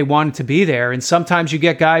wired, that they wanted to be there. And sometimes you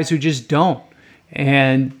get guys who just don't.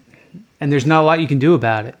 And there's not a lot you can do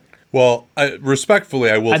about it. Well, respectfully,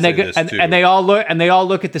 I will say this too. And they all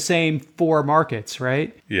look at the same four markets,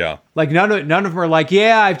 right? Yeah. None of them are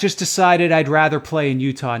I've just decided I'd rather play in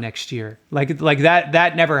Utah next year.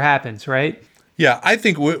 That never happens, right? Yeah, I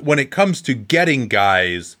think when it comes to getting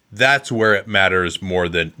guys, that's where it matters more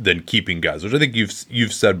than keeping guys, which I think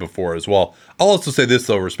you've said before as well. I'll also say this,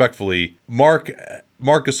 though, respectfully. Marc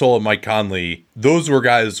Gasol and Mike Conley, those were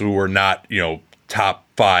guys who were not, top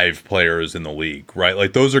 5 players in the league, right?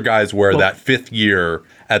 Like, those are guys where that 5th year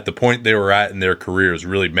at the point they were at in their careers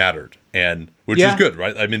really mattered, and which is good,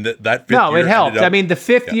 right? I mean, that 5th year... No, it helped. I mean, the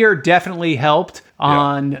 5th year definitely helped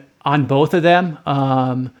on both of them.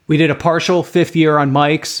 We did a partial 5th year on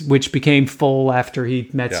Mike's, which became full after he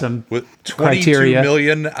met some with 22 criteria.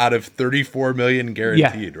 million out of 34 million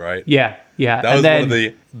guaranteed, right? Yeah. That was one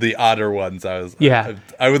of the odder ones. I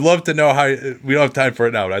would love to know how. We don't have time for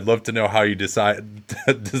it now, but I'd love to know how you decide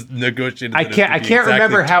to negotiate. I can't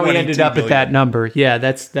remember how he ended up at that number. Yeah,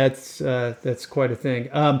 that's quite a thing.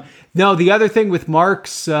 No, the other thing with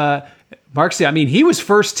Mark's, I mean, he was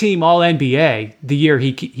first team All NBA the year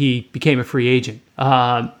he became a free agent.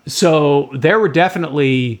 So there were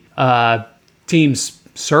definitely teams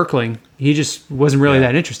circling. He just wasn't really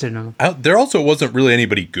that interested in them. There also wasn't really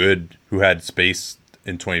anybody good who had space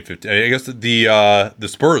in 2015. I guess the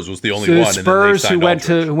Spurs was the only one. The Spurs who went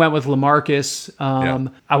with LaMarcus.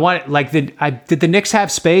 Did the Knicks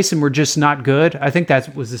have space and were just not good? I think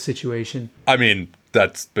that was the situation. I mean,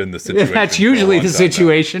 that's been the situation. That's usually the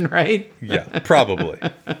situation, right? Yeah, probably.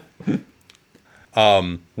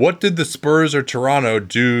 What did the Spurs or Toronto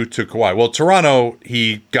do to Kawhi? Well, Toronto,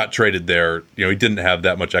 he got traded there. He didn't have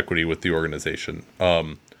that much equity with the organization.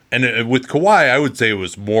 And with Kawhi, I would say it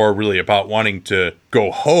was more really about wanting to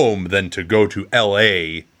go home than to go to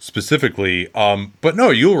LA specifically. But no,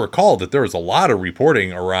 you'll recall that there was a lot of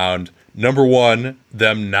reporting around, number one,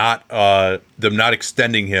 them not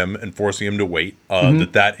extending him and forcing him to wait.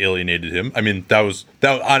 That alienated him. I mean,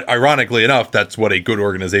 that ironically enough, that's what a good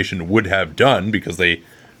organization would have done because they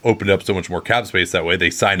opened up so much more cap space that way. They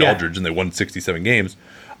signed Aldridge and they won 67 games.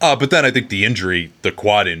 But then I think the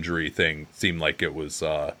quad injury thing seemed like it was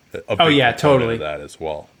a big totally of that as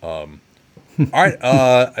well. All right,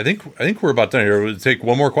 I think we're about done here. We'll take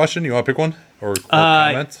one more question. You want to pick one or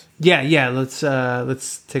comments? Yeah.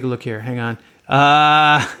 Let's take a look here. Hang on.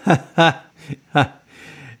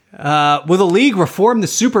 Will the league reform the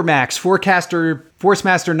Supermax?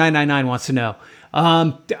 Forcemaster 999 wants to know.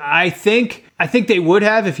 I think they would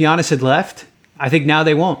have if Giannis had left. I think now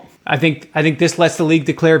they won't. I think this lets the league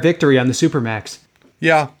declare victory on the Supermax.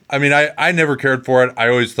 Yeah, I mean, I never cared for it. I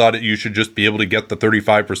always thought that you should just be able to get the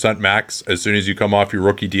 35% max as soon as you come off your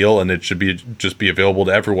rookie deal, and it should be available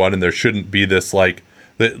to everyone. And there shouldn't be this like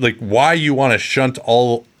why you want to shunt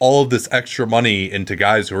all of this extra money into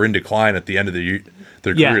guys who are in decline at the end of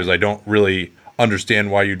their careers. I don't really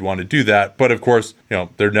understand why you'd want to do that. But of course,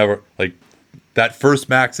 they're never like that first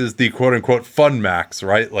max is the quote unquote fun max,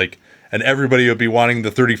 right? Like. And everybody will be wanting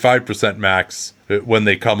the 35% max when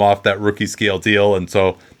they come off that rookie scale deal. And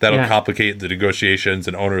so that'll complicate the negotiations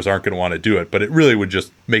and owners aren't going to want to do it. But it really would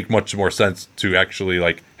just make much more sense to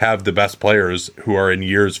actually have the best players who are in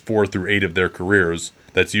years 4 through 8 of their careers.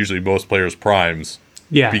 That's usually most players' primes.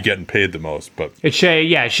 Be getting paid the most. But it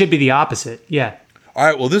should be the opposite. Yeah. All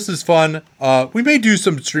right, well, this is fun. We may do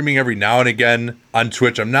some streaming every now and again on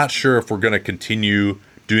Twitch. I'm not sure if we're going to continue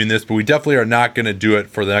doing this, but we definitely are not going to do it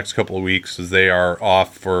for the next couple of weeks as they are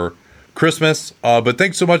off for Christmas. But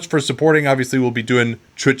thanks so much for supporting. Obviously, we'll be doing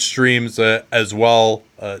Twitch streams as well,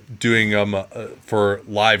 doing them for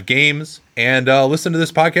live games. And listen to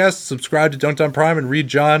this podcast, subscribe to Dunked on Prime, and read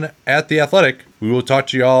John at The Athletic. We will talk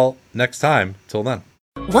to you all next time. Till then.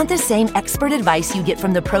 Want the same expert advice you get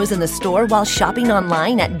from the pros in the store while shopping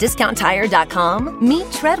online at DiscountTire.com?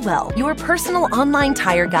 Meet Treadwell, your personal online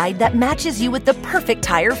tire guide that matches you with the perfect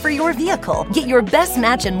tire for your vehicle. Get your best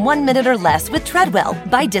match in 1 minute or less with Treadwell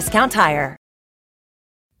by Discount Tire.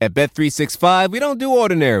 At Bet365, we don't do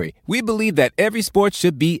ordinary. We believe that every sport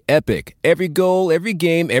should be epic. Every goal, every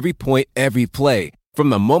game, every point, every play. From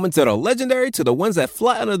the moments that are legendary to the ones that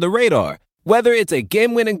fly under the radar. Whether it's a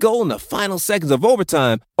game-winning goal in the final seconds of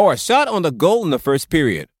overtime or a shot on the goal in the first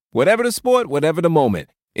period. Whatever the sport, whatever the moment.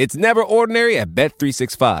 It's never ordinary at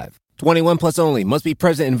Bet365. 21 plus only. Must be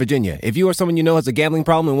present in Virginia. If you or someone you know has a gambling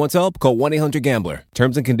problem and wants help, call 1-800-GAMBLER.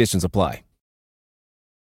 Terms and conditions apply.